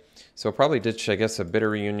great. So I'll probably ditch, I guess, a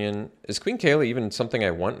Bitter Reunion. Is Queen Kayla even something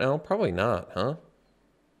I want now? Probably not, huh?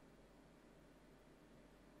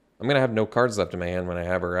 I'm going to have no cards left in my hand when I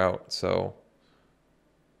have her out, so...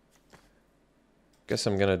 Guess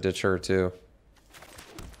I'm going to ditch her too.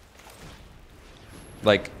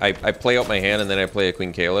 Like, I play out my hand and then I play a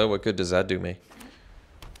Queen Kayla. What good does that do me?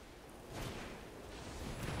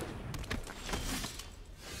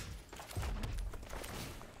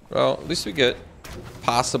 Well, at least we get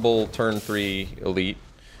possible turn 3 elite.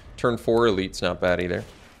 Turn 4 elite's not bad either.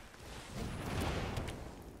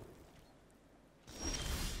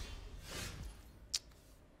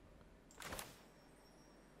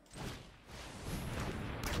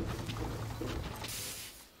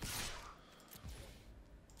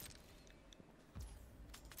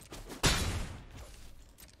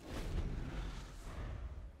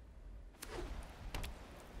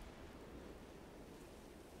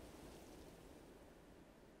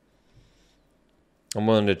 I'm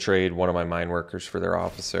willing to trade one of my mine workers for their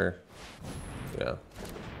officer. Yeah.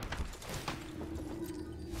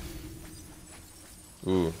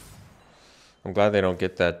 Ooh. I'm glad they don't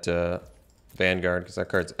get that Vanguard, because that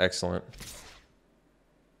card's excellent.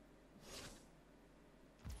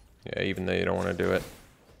 Yeah, even though you don't want to do it.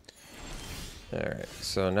 Alright,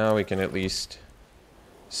 so now we can at least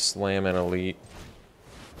slam an elite.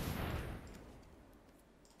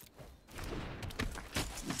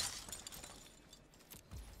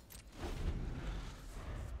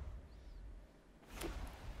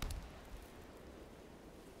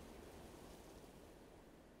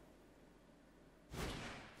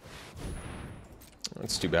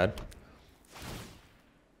 That's too bad.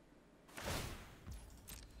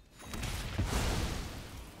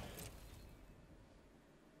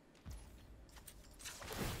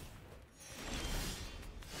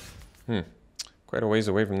 Quite a ways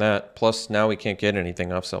away from that. Plus, now we can't get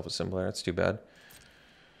anything off self-assembler. That's too bad.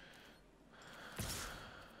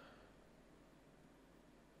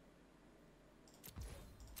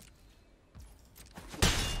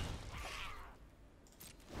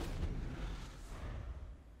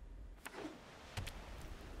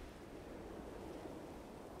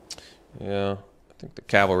 Yeah, I think the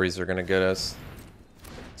cavalries are going to get us.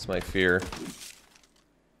 That's my fear.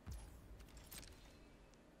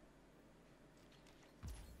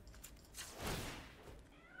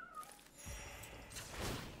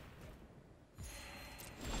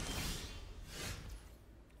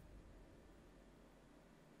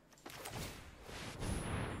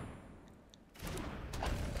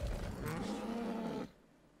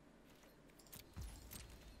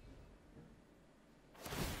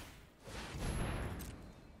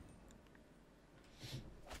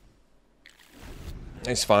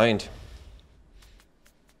 Nice find.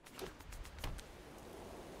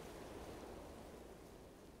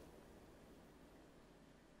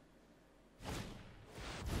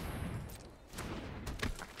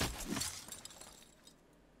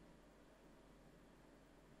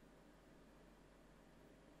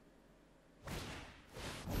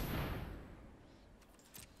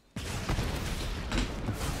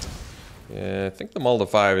 Yeah, I think the Mull of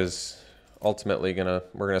 5 is ultimately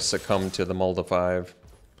we're gonna succumb to the Mull of 5,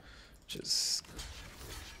 which is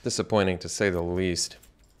disappointing to say the least.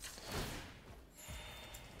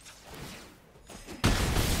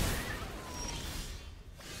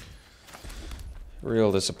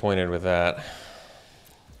 Real disappointed with that.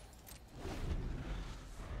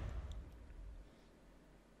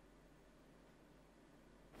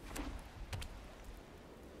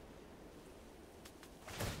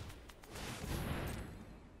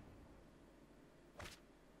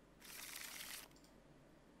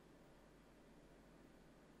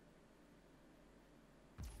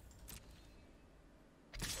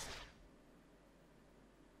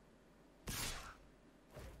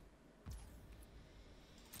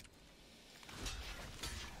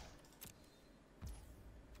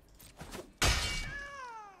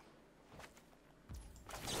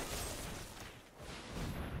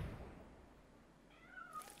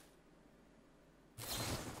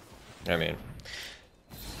 I mean,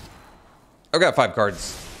 I've got 5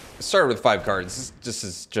 cards. I started with 5 cards. This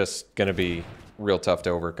is just going to be real tough to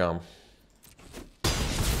overcome.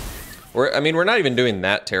 I mean, we're not even doing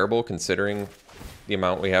that terrible considering the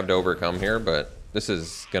amount we have to overcome here, but this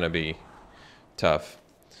is going to be tough.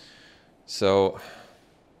 So,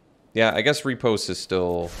 yeah, I guess repost is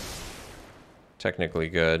still technically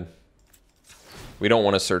good. We don't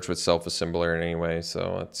want to search with self-assembler in any way,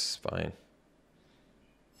 so that's fine.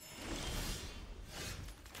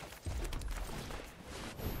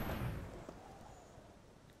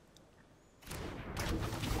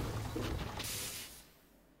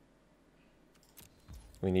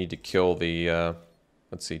 We need to kill the,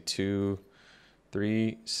 let's see, 2,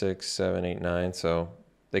 3, 6, 7, 8, 9. So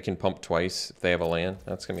They can pump twice if they have a land.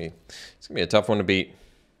 It's gonna be a tough one to beat.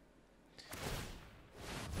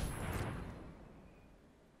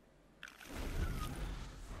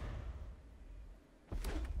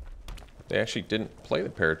 They actually didn't play the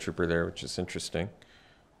paratrooper there, which is interesting.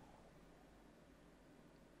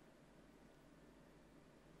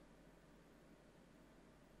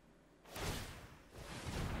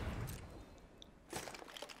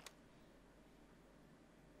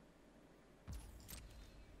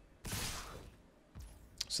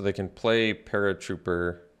 So they can play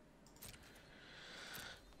paratrooper,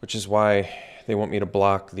 which is why they want me to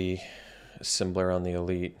block the assembler on the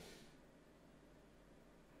elite.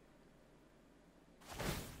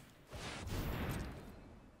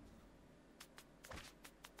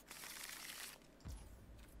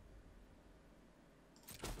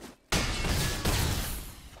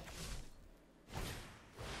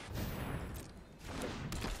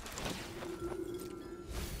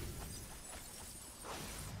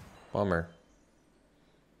 Bummer.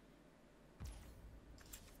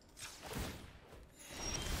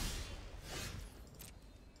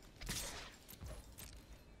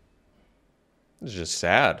 This is just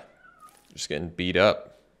sad. Just getting beat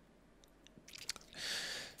up.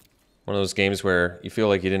 One of those games where you feel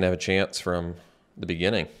like you didn't have a chance from the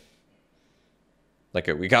beginning. Like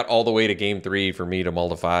we got all the way to game 3 for me to mull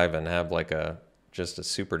to 5 and have like just a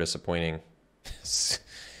super disappointing,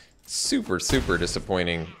 super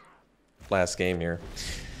disappointing last game here.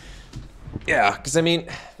 Yeah, because I mean,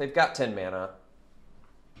 they've got 10 mana.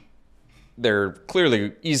 They're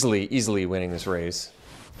clearly easily winning this race.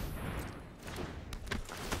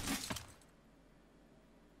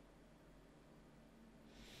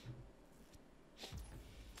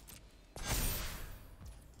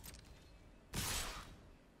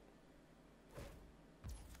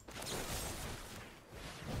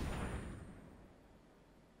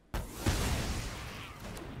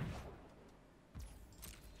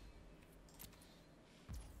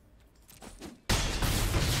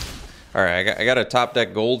 All right, I got a top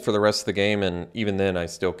deck gold for the rest of the game, and even then I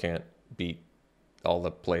still can't beat all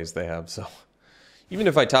the plays they have. So even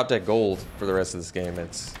if I top deck gold for the rest of this game,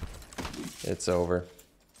 it's over.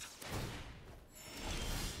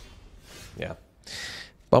 Yeah.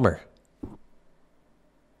 Bummer.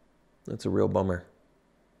 That's a real bummer.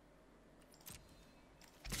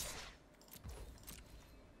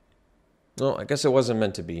 Well, I guess it wasn't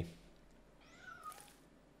meant to be.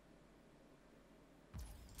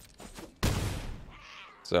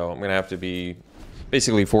 So I'm going to have to be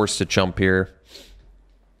basically forced to chump here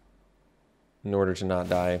in order to not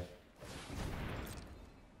die.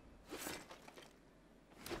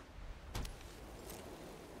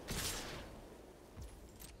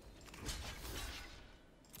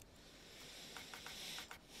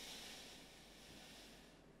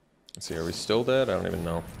 Let's see, are we still dead? I don't even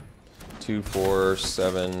know. 2, 4,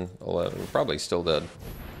 7, 11. We're probably still dead.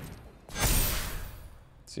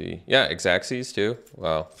 See, yeah, Xaxes too.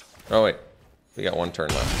 Wow. Oh wait, we got one turn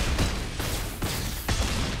left.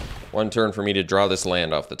 One turn for me to draw this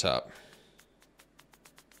land off the top.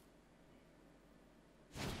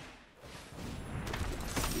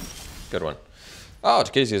 Good one. Oh,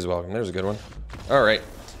 Takesi is welcome. There's a good one. All right,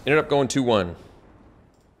 ended up going 2-1.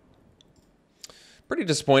 Pretty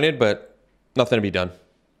disappointed, but nothing to be done.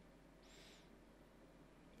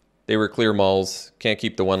 They were clear mulls. Can't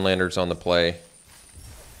keep the one-landers on the play.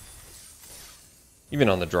 Even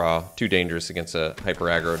on the draw, too dangerous against a hyper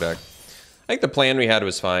aggro deck. I think the plan we had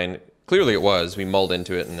was fine. Clearly it was. We mulled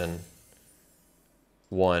into it and then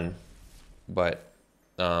won. But,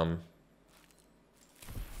 oh,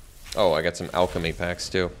 I got some alchemy packs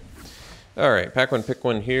too. All right, pack one, pick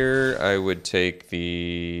one here. I would take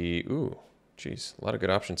the, ooh, geez, a lot of good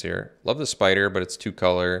options here. Love the spider, but it's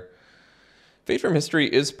 2-color. Fate from History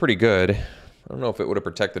is pretty good. I don't know if it would have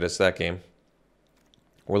protected us that game.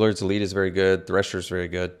 Warlord's Elite is very good. Thresher's very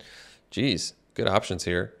good. Geez, good options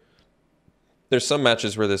here. There's some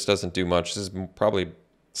matches where this doesn't do much. This is probably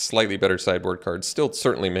slightly better sideboard cards. Still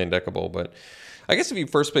certainly main deckable, but I guess if you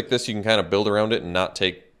first pick this, you can kind of build around it and not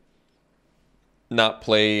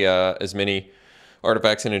play as many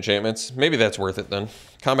artifacts and enchantments. Maybe that's worth it then.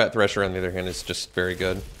 Combat Thresher, on the other hand, is just very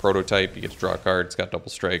good. Prototype, you get to draw a card. It's got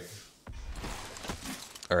double strike.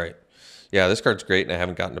 All right. Yeah, this card's great, and I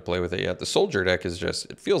haven't gotten to play with it yet. The Soldier deck is just,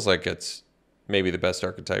 it feels like it's maybe the best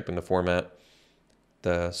archetype in the format.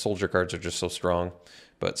 The Soldier cards are just so strong.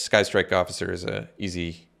 But Sky Strike Officer is a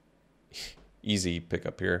easy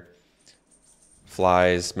pickup here.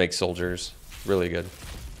 Flies, make soldiers. Really good.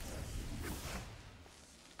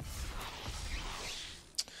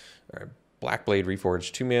 All right, Blackblade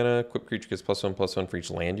Reforged, 2 mana. Equip creature gets +1/+1 for each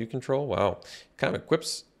land you control. Wow. Kind of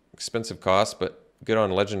equips expensive cost, but good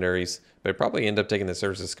on legendaries. But I'd probably end up taking the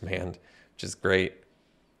Services Command, which is great.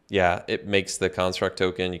 Yeah, it makes the Construct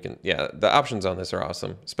token. You can, yeah, the options on this are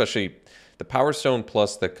awesome. Especially the Power Stone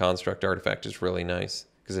plus the Construct artifact is really nice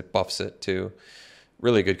because it buffs it too.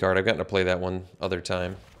 Really good card. I've gotten to play that one other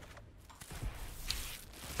time.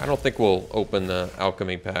 I don't think we'll open the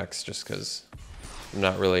Alchemy packs just because I'm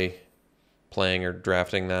not really playing or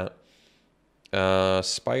drafting that.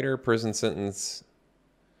 Spider, Prison Sentence.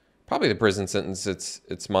 Probably the Prison Sentence.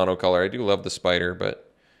 It's monocolor. I do love the Spider,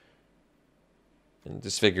 but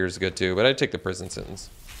Disfigure is good too. But I'd take the Prison Sentence.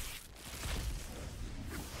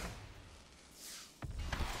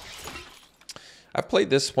 I've played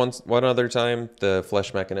this one other time. The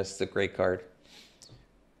Flesh Mechanist is a great card.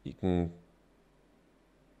 You can,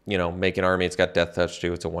 you know, make an army. It's got Death Touch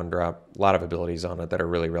too. It's a 1-drop. A lot of abilities on it that are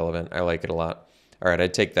really relevant. I like it a lot. All right,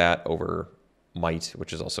 I'd take that over Might,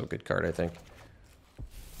 which is also a good card, I think.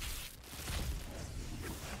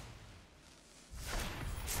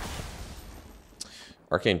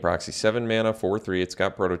 Arcane Proxy, 7 mana, 4/3. It's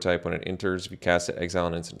got Prototype. When it enters, if you cast it, exile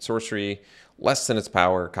an instant sorcery. Less than its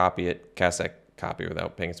power, copy it. Cast that copy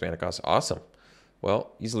without paying its mana cost. Awesome.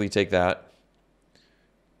 Well, easily take that.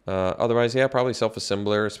 Otherwise, yeah, probably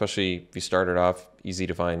Self-Assembler, especially if you started off. Easy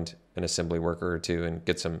to find an assembly worker or two and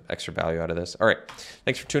get some extra value out of this. All right.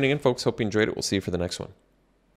 Thanks for tuning in, folks. Hope you enjoyed it. We'll see you for the next one.